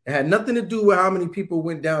Gideon. It had nothing to do with how many people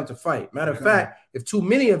went down to fight. Matter of fact, if too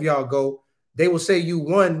many of y'all go, they will say you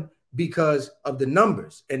won because of the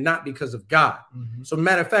numbers and not because of God. So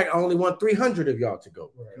matter of fact, I only want 300 of y'all to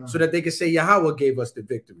go so that they can say Yahweh gave us the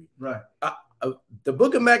victory. Right. The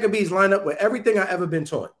book of Maccabees line up with everything I've ever been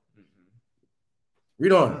taught.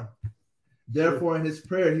 Read on. Therefore, in his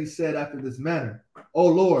prayer, he said after this manner, O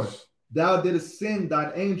Lord, thou didst send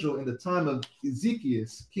thine angel in the time of Ezekiel,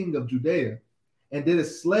 king of Judea, and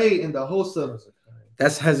didst slay in the host of...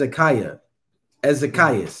 That's Hezekiah.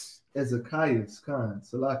 Ezekias, Khan,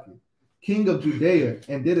 Salaki, king of Judea,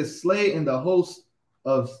 and didst slay in the host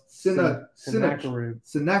of Sennacherib,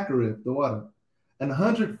 the water,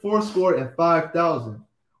 185,000.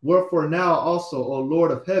 Wherefore now also, O Lord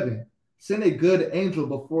of heaven, send a good angel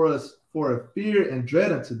before us for a fear and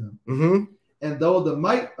dread unto them. And though the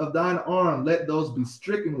might of thine arm, let those be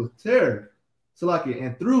stricken with terror. Salaki,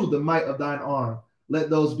 and through the might of thine arm,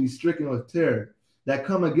 let those be stricken with terror that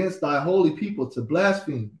come against thy holy people to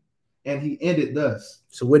blaspheme. And he ended thus.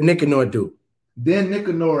 So what Nicanor do? Then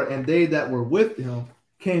Nicanor and they that were with him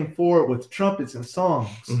came forward with trumpets and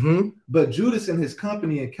songs. But Judas and his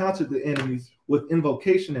company encountered the enemies with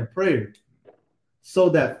invocation and prayer, so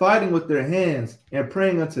that fighting with their hands and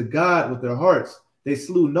praying unto God with their hearts, they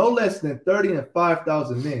slew no less than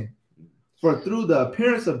 35,000 men. For through the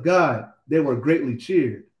appearance of God, they were greatly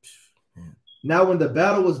cheered. Now when the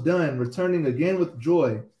battle was done, returning again with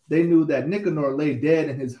joy, they knew that Nicanor lay dead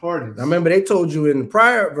in his harness. I remember they told you in the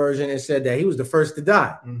prior version, it said that he was the first to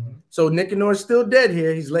die. So Nicanor is still dead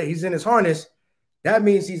here. He's in his harness. That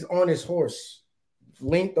means he's on his horse,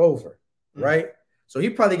 linked over, right? So he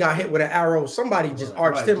probably got hit with an arrow. Somebody just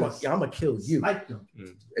arched him up. Yeah, I'm gonna kill you.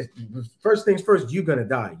 First things first, you're gonna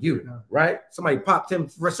die. You, right? Somebody popped him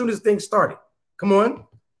as soon as things started. Come on.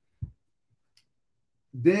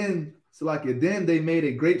 Then they made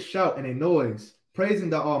a great shout and a noise, praising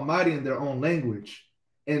the Almighty in their own language.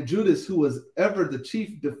 And Judas, who was ever the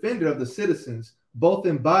chief defender of the citizens, both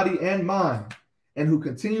in body and mind, and who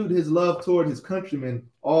continued his love toward his countrymen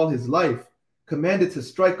all his life, commanded to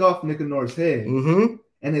strike off Nicanor's head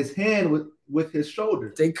and his hand with his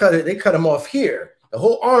shoulder. They cut him off here. The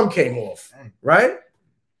whole arm came off, right?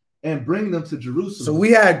 And bring them to Jerusalem. So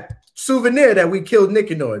we had souvenir that we killed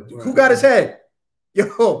Nicanor. Right. Who got his head? Yo,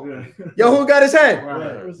 who got his head?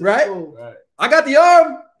 Right? I got the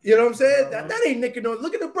arm. You know what I'm saying? That ain't Nicanor.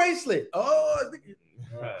 Look at the bracelet. Oh,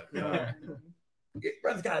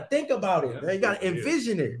 brother's got to think about it. Man. You got to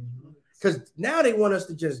envision it. Because now they want us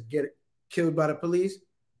to just get killed by the police.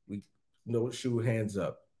 We shoot hands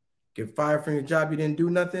up. Get fired from your job. You didn't do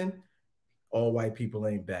nothing. All white people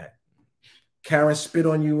ain't bad. Karen spit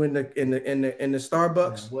on you in the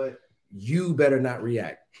Starbucks. What? You better not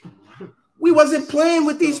react. We wasn't playing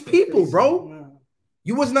with these people, bro.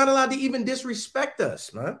 You was not allowed to even disrespect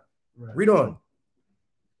us, man. Right. Read on.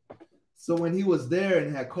 So when he was there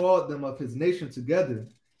and had called them of his nation together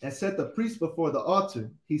and set the priests before the altar,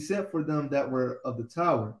 he sent for them that were of the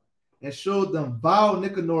tower and showed them vile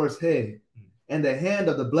Nicanor's head and the hand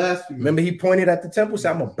of the blasphemer. Remember, he pointed at the temple,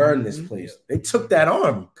 said, I'm going to burn this place. They took that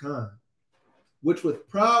arm. Which with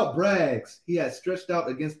proud brags he had stretched out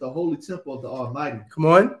against the holy temple of the Almighty. Come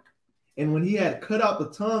on. And when he had cut out the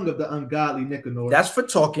tongue of the ungodly Nicanor, that's for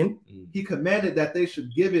talking, he commanded that they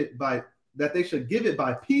should give it by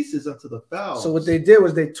pieces unto the fowls. So what they did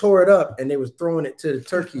was they tore it up and they was throwing it to the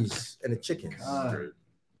turkeys and the chickens.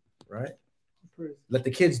 Right? Let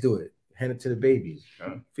the kids do it. Hand it to the babies.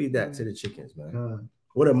 Feed that to the chickens, man.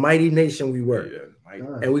 What a mighty nation we were.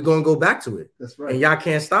 And we're going to go back to it. That's right. And y'all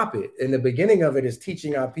can't stop it. And the beginning of it is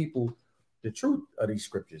teaching our people the truth of these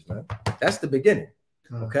scriptures, man. That's the beginning.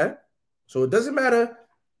 Okay? So it doesn't matter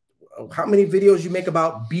how many videos you make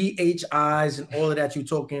about BHIs and all of that you're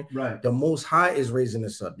talking. Right. The Most High is raising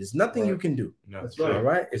us up. There's nothing you can do. No, that's right. All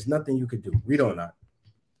right? It's nothing you can do. Read on that.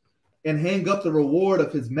 And hang up the reward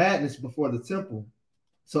of his madness before the temple.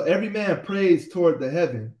 So every man prays toward the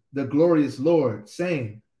heaven, the glorious Lord,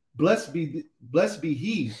 saying, Blessed be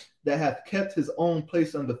he that hath kept his own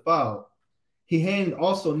place undefiled. He hanged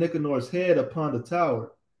also Nicanor's head upon the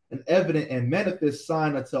tower, an evident and manifest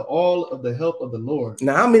sign unto all of the help of the Lord.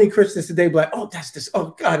 Now, how many Christians today be like, oh, that's this,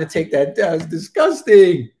 oh, God, to take that down. It's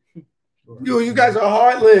disgusting. You guys are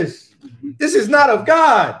heartless. This is not of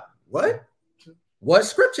God. What? What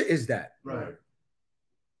scripture is that? Right.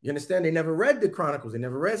 You understand? They never read the Chronicles. They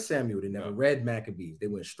never read Samuel. They never read Maccabees. They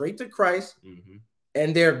went straight to Christ,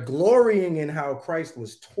 and they're glorying in how Christ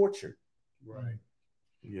was tortured. Right.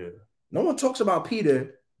 Yeah. No one talks about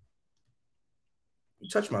Peter. You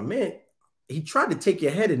touch my man. He tried to take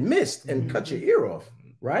your head and missed and cut your ear off,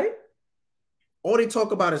 right? All they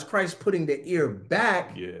talk about is Christ putting the ear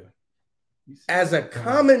back as a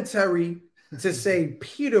commentary to say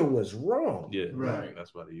Peter was wrong. Yeah, right.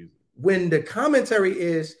 That's why they use it. When the commentary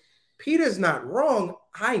is Peter's not wrong,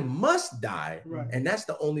 I must die. Right. And that's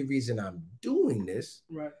the only reason I'm doing this.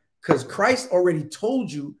 Right. Because Christ already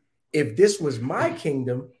told you, if this was my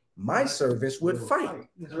kingdom, my servants would fight.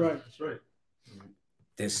 That's right. That's right.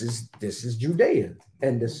 This is Judea,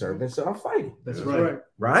 and the servants are fighting. That's right.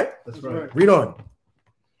 Right? That's right. Read on.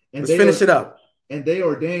 And let's finish it up. And they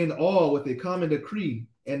all with a common decree,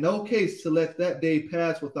 in no case to let that day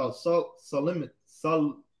pass without solemnity.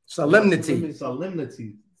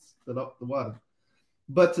 Fill up the water.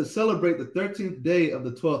 But to celebrate the 13th day of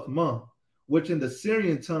the 12th month, which in the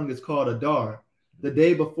Syrian tongue is called Adar, the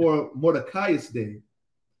day before Mordecai's day.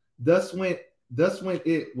 Thus went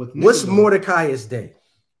it with Nicanor. What's Mordecai's day?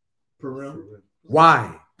 Purim.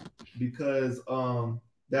 Why? Because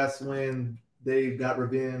that's when they got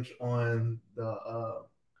revenge on the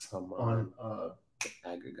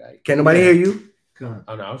Agagite. Can nobody hear you?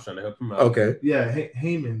 Oh no, I was trying to help him out. Okay. Yeah,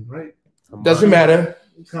 Haman, right? Doesn't matter.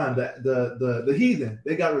 The heathen.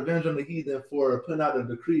 They got revenge on the heathen for putting out a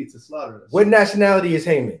decree to slaughter us. What nationality is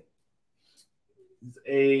Haman?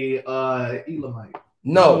 A Elamite.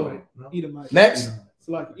 No. Edomite. Next. It's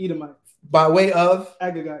like Edomite. By way of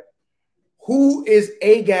Agagite. Who is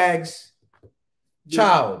Agag's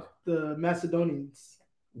child? The Macedonians.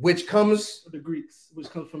 Which comes? The Greeks, which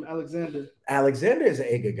comes from Alexander. Alexander is an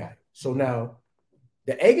Agagite. So now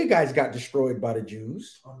the Agagites got destroyed by the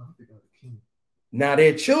Jews. Now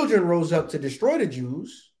their children rose up to destroy the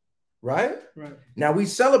Jews. right? Right. Now we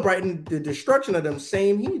celebrating the destruction of them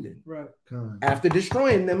same heathen. Right. After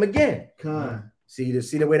destroying them again. See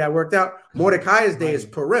the way that worked out? Mordecai's day is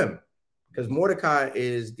Purim, because Mordecai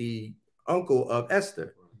is the uncle of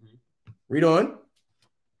Esther. Read on.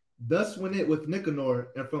 Thus went it with Nicanor,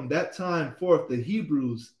 and from that time forth the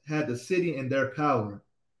Hebrews had the city in their power.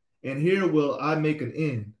 And here will I make an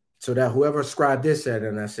end. So that whoever scribed this said,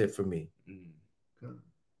 and that's it for me.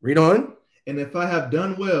 Read on. And if I have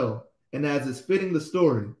done well, and as is fitting the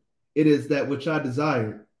story, it is that which I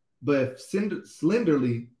desired. But if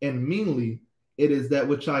slenderly and meanly, it is that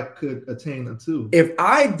which I could attain unto. If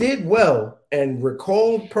I did well and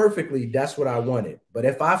recalled perfectly, that's what I wanted. But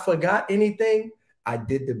if I forgot anything, I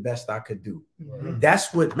did the best I could do.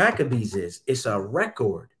 That's what Maccabees is. It's a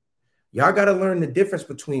record. Y'all got to learn the difference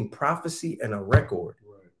between prophecy and a record.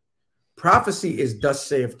 Prophecy is thus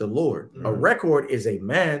saith the Lord. A record is a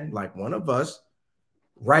man like one of us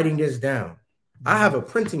writing this down. I have a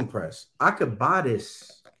printing press. I could buy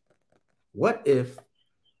this. What if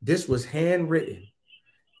this was handwritten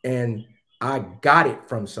and I got it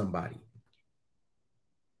from somebody?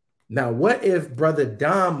 Now, what if Brother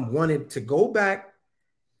Dom wanted to go back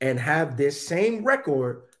and have this same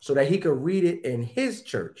record so that he could read it in his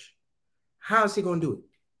church? How is he going to do it?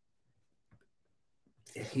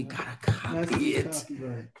 He got to copy it.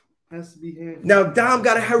 Has to be handed. Now, Dom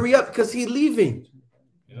got to hurry up because he's leaving.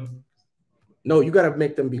 No, you got to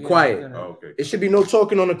make them be quiet. Okay. It should be no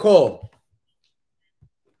talking on the call.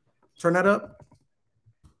 Turn that up.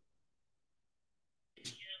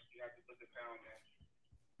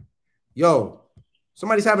 Yo,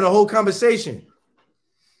 somebody's having a whole conversation.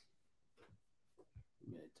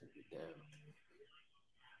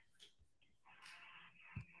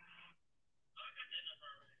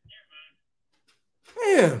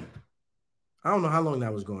 Damn. I don't know how long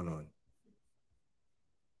that was going on.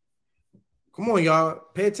 Come on, y'all.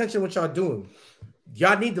 Pay attention to what y'all doing.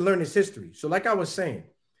 Y'all need to learn this history. So like I was saying,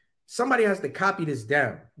 somebody has to copy this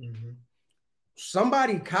down.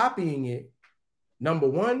 Somebody copying it, number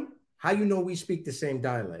one, how you know we speak the same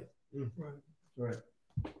dialect? Right.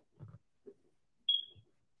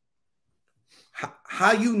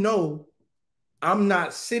 How you know I'm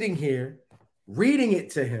not sitting here reading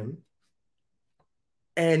it to him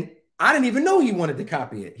and I didn't even know he wanted to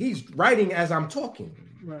copy it. He's writing as I'm talking.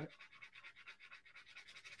 Right.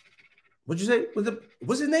 What'd you say?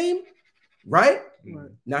 What's his name? Right? Right.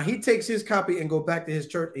 Now he takes his copy and go back to his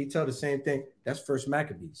church. He tell the same thing. That's First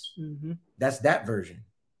Maccabees. That's that version.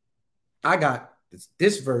 I got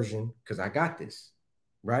this version because I got this,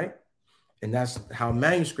 right? And that's how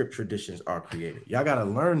manuscript traditions are created. Y'all got to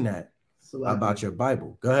learn that about your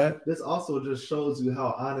Bible. Go ahead. This also just shows you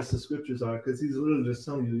how honest the scriptures are, because he's literally just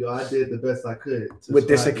telling you, yo, I did the best I could with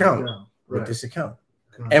this account. With this account.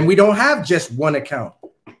 And we don't have just one account.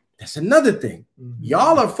 That's another thing.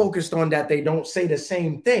 Y'all are focused on that they don't say the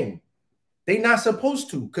same thing. They're not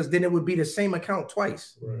supposed to, because then it would be the same account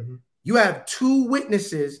twice. You have two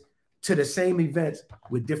witnesses to the same events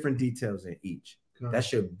with different details in each. That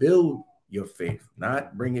should build your faith,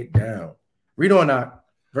 not bring it down. Read on now.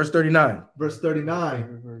 Verse 39. Verse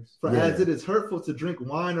 39. For as it is hurtful to drink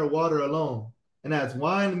wine or water alone, and as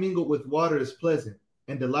wine mingled with water is pleasant,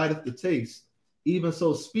 and delighteth the taste, even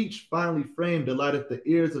so speech finely framed delighteth the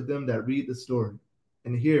ears of them that read the story.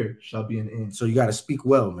 And here shall be an end. So you got to speak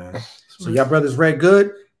well, man. So y'all brothers read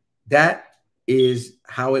good. That is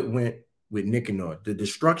how it went with Nicanor. The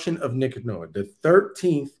destruction of Nicanor. The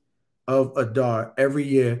 13th of Adar every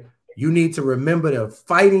year. You need to remember the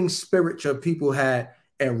fighting spirit your people had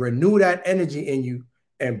and renew that energy in you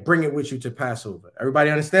and bring it with you to Passover.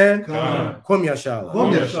 Everybody understand? Kum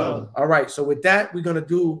Yashala. All right. So with that, we're going to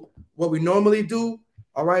do what we normally do.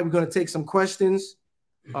 All right. We're going to take some questions.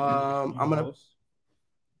 Are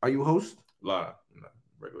you a host? Live. No,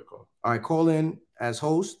 regular call. All right. Call in as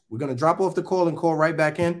host. We're going to drop off the call and call right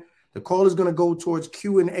back in. The call is going to go towards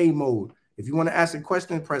Q&A mode. If you want to ask a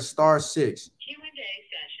question, press *6. Q&A session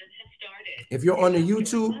has started. If you're on the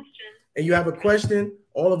YouTube and you have a question,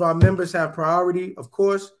 all of our members have priority, of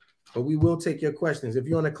course, but we will take your questions. If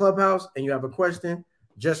you're on the Clubhouse and you have a question,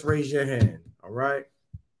 just raise your hand. All right.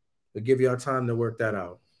 We'll give you our time to work that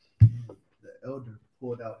out. The elder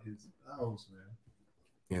pulled out his bowels,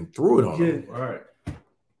 man, and threw it on him. All right.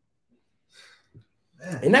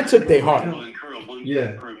 Man. And that took their heart.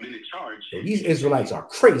 Yeah. Yo, these Israelites are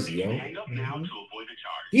crazy, yo.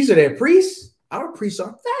 These are their priests. Our priests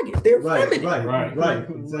are faggots. They're feminine. Right.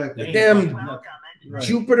 Exactly. Them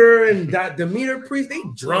Jupiter and Demeter priests, they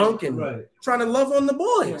drunk and trying to love on the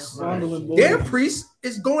boys. Their priest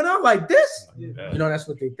is going out like this. You know, that's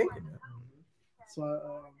what they're thinking.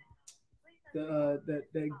 So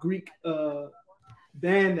that Greek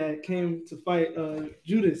band that came to fight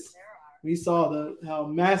Judas. We saw how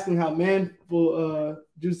masculine, how manful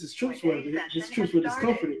Judas' troops were. His troops were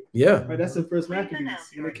discomforted. Yeah. Right. That's the first Maccabees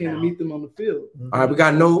when they came to meet them on the field. All right, we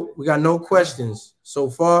got no questions so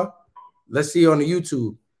far. Let's see on the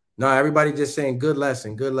YouTube. No, everybody just saying good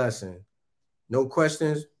lesson, good lesson. No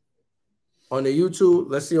questions on the YouTube.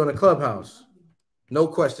 Let's see on the Clubhouse. No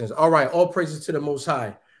questions. All right, all praises to the Most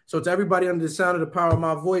High. So to everybody under the sound of the power of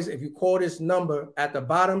my voice, if you call this number at the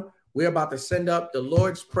bottom, we're about to send up the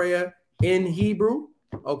Lord's Prayer in Hebrew,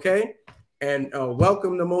 okay? And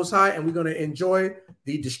welcome the Most High, and we're going to enjoy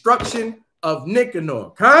the destruction of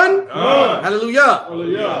Nicanor. Khan? Hallelujah.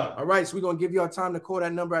 Hallelujah. All right, so we're going to give you our time to call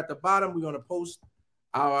that number at the bottom. We're going to post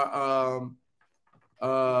our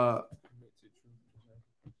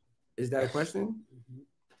is that a question?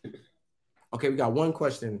 Okay, we got one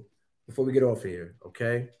question before we get off here,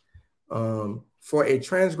 okay? For a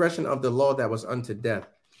transgression of the law that was unto death,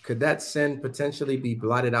 could that sin potentially be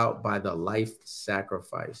blotted out by the life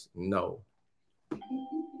sacrifice? No.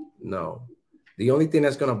 No. The only thing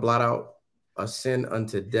that's going to blot out a sin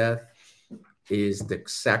unto death is the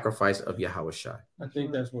sacrifice of Yahushua. I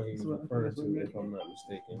think that's what he's referring to, if I'm not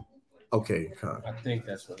mistaken. Okay, I think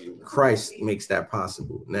that's what he was. Christ makes that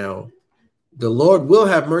possible. Now, the Lord will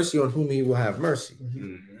have mercy on whom he will have mercy.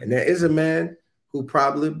 Mm-hmm. And there is a man who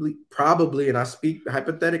probably, and I speak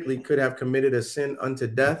hypothetically, could have committed a sin unto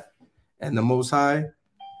death, and the Most High,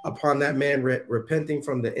 upon that man repenting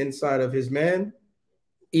from the inside of his man,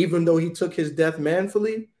 even though he took his death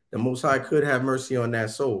manfully, the Most High could have mercy on that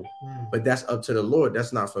soul. But that's up to the Lord.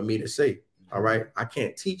 That's not for me to say. All right. I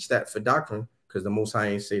can't teach that for doctrine because the Most High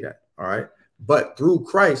ain't say that. All right. But through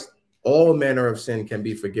Christ, all manner of sin can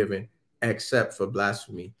be forgiven except for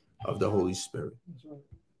blasphemy of the Holy Spirit.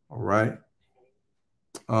 All right.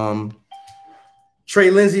 Trey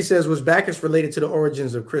Lindsay says, was Bacchus related to the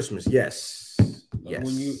origins of Christmas? Yes. Yes.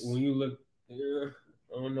 When you look,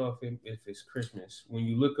 I don't know if it's Christmas. When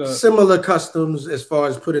you look up similar customs as far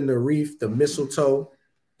as putting the wreath, the mistletoe,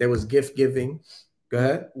 there was gift giving. Go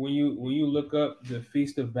ahead. When you look up the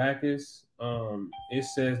Feast of Bacchus, it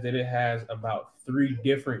says that it has about 3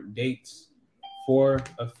 different dates for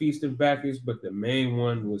a Feast of Bacchus, but the main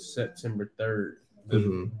one was September 3rd,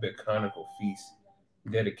 the canonical feast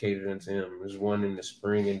dedicated unto him. There's one in the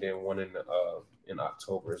spring and then one in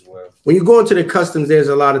October as well. When you go into the customs, there's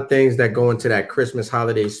a lot of things that go into that Christmas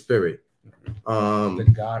holiday spirit.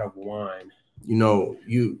 The god of wine. You know,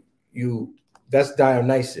 that's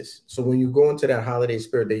Dionysus. So when you go into that holiday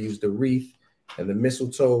spirit, they use the wreath and the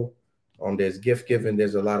mistletoe. There's gift giving.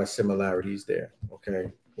 There's a lot of similarities there.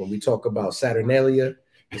 Okay. When we talk about Saturnalia,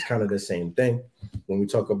 it's kind of the same thing. When we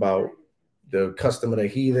talk about the custom of the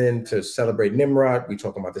heathen to celebrate Nimrod, we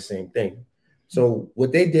talk about the same thing. So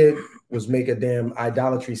what they did was make a damn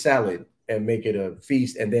idolatry salad and make it a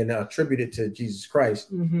feast and then attribute it to Jesus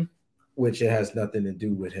Christ, which it has nothing to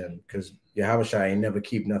do with him because Yahushua ain't never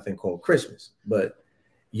keep nothing called Christmas. But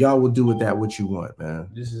y'all will do with that what you want, man.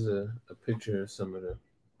 This is a picture of some of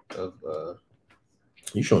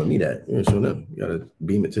you showing me that? You ain't showing them. You gotta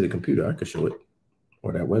beam it to the computer. I could show it.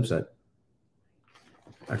 Or that website.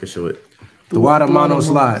 I could show it. The Water Manos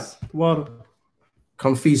Live. Water.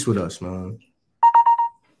 Come feast with us, man.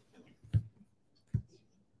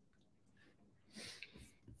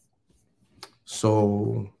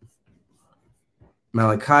 So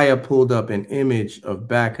Malachi pulled up an image of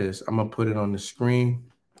Bacchus. I'm gonna put it on the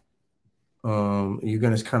screen. You're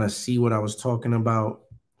gonna kind of see what I was talking about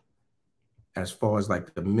as far as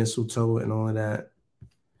like the mistletoe and all of that.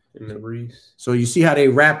 And the wreaths. So you see how they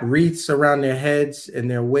wrap wreaths around their heads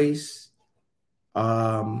and their waists.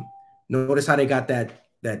 Notice how they got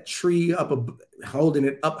that tree up, holding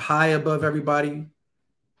it up high above everybody.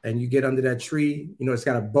 And you get under that tree, you know, it's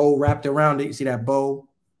got a bow wrapped around it. You see that bow?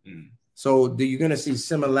 So you're going to see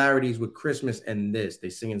similarities with Christmas and this. They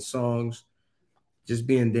singing songs, just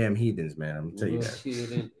being damn heathens, man. I'm going to tell you that. See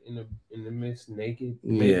it in the midst, naked,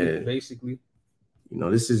 basically. You know,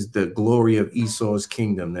 this is the glory of Esau's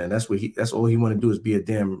kingdom, man. That's all he want to do is be a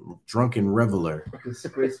damn drunken reveler.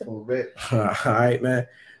 Disgraceful rich. All right, man.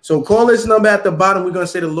 So call this number at the bottom. We're going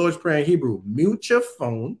to say the Lord's Prayer in Hebrew. Mute your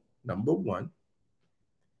phone, number 1.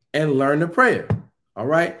 And learn the prayer. All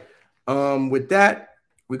right. With that,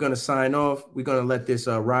 we're going to sign off. We're going to let this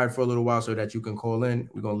ride for a little while so that you can call in.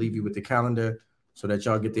 We're going to leave you with the calendar so that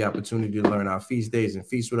y'all get the opportunity to learn our feast days and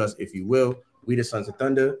feast with us, if you will. We the Sons of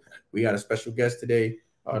Thunder. We got a special guest today.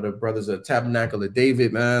 The brothers of Tabernacle of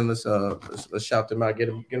David, man. Let's shout them out. Get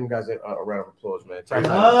them guys a round of applause, man.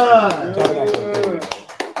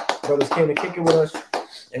 Brothers came to kick it with us.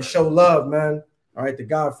 and show love, man. All right, the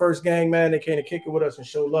God First gang, man, they came to kick it with us and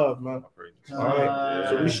show love, man. All right,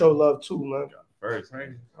 so we show love too, man.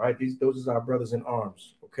 All right, those are our brothers in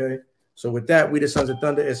arms, okay? So with that, we the Sons of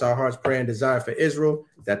Thunder, it's our heart's prayer and desire for Israel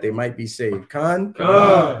that they might be saved. Khan,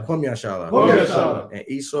 Kwam Yashala, and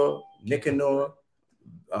Esau, Nicanor,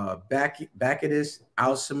 Bacchus,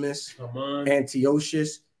 Alcimus,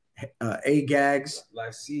 Antiochus, Agags,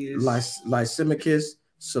 Lysimachus,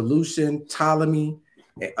 Solution, Ptolemy,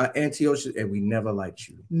 Antiochus, and we never liked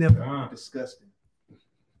you. Never. Disgusting.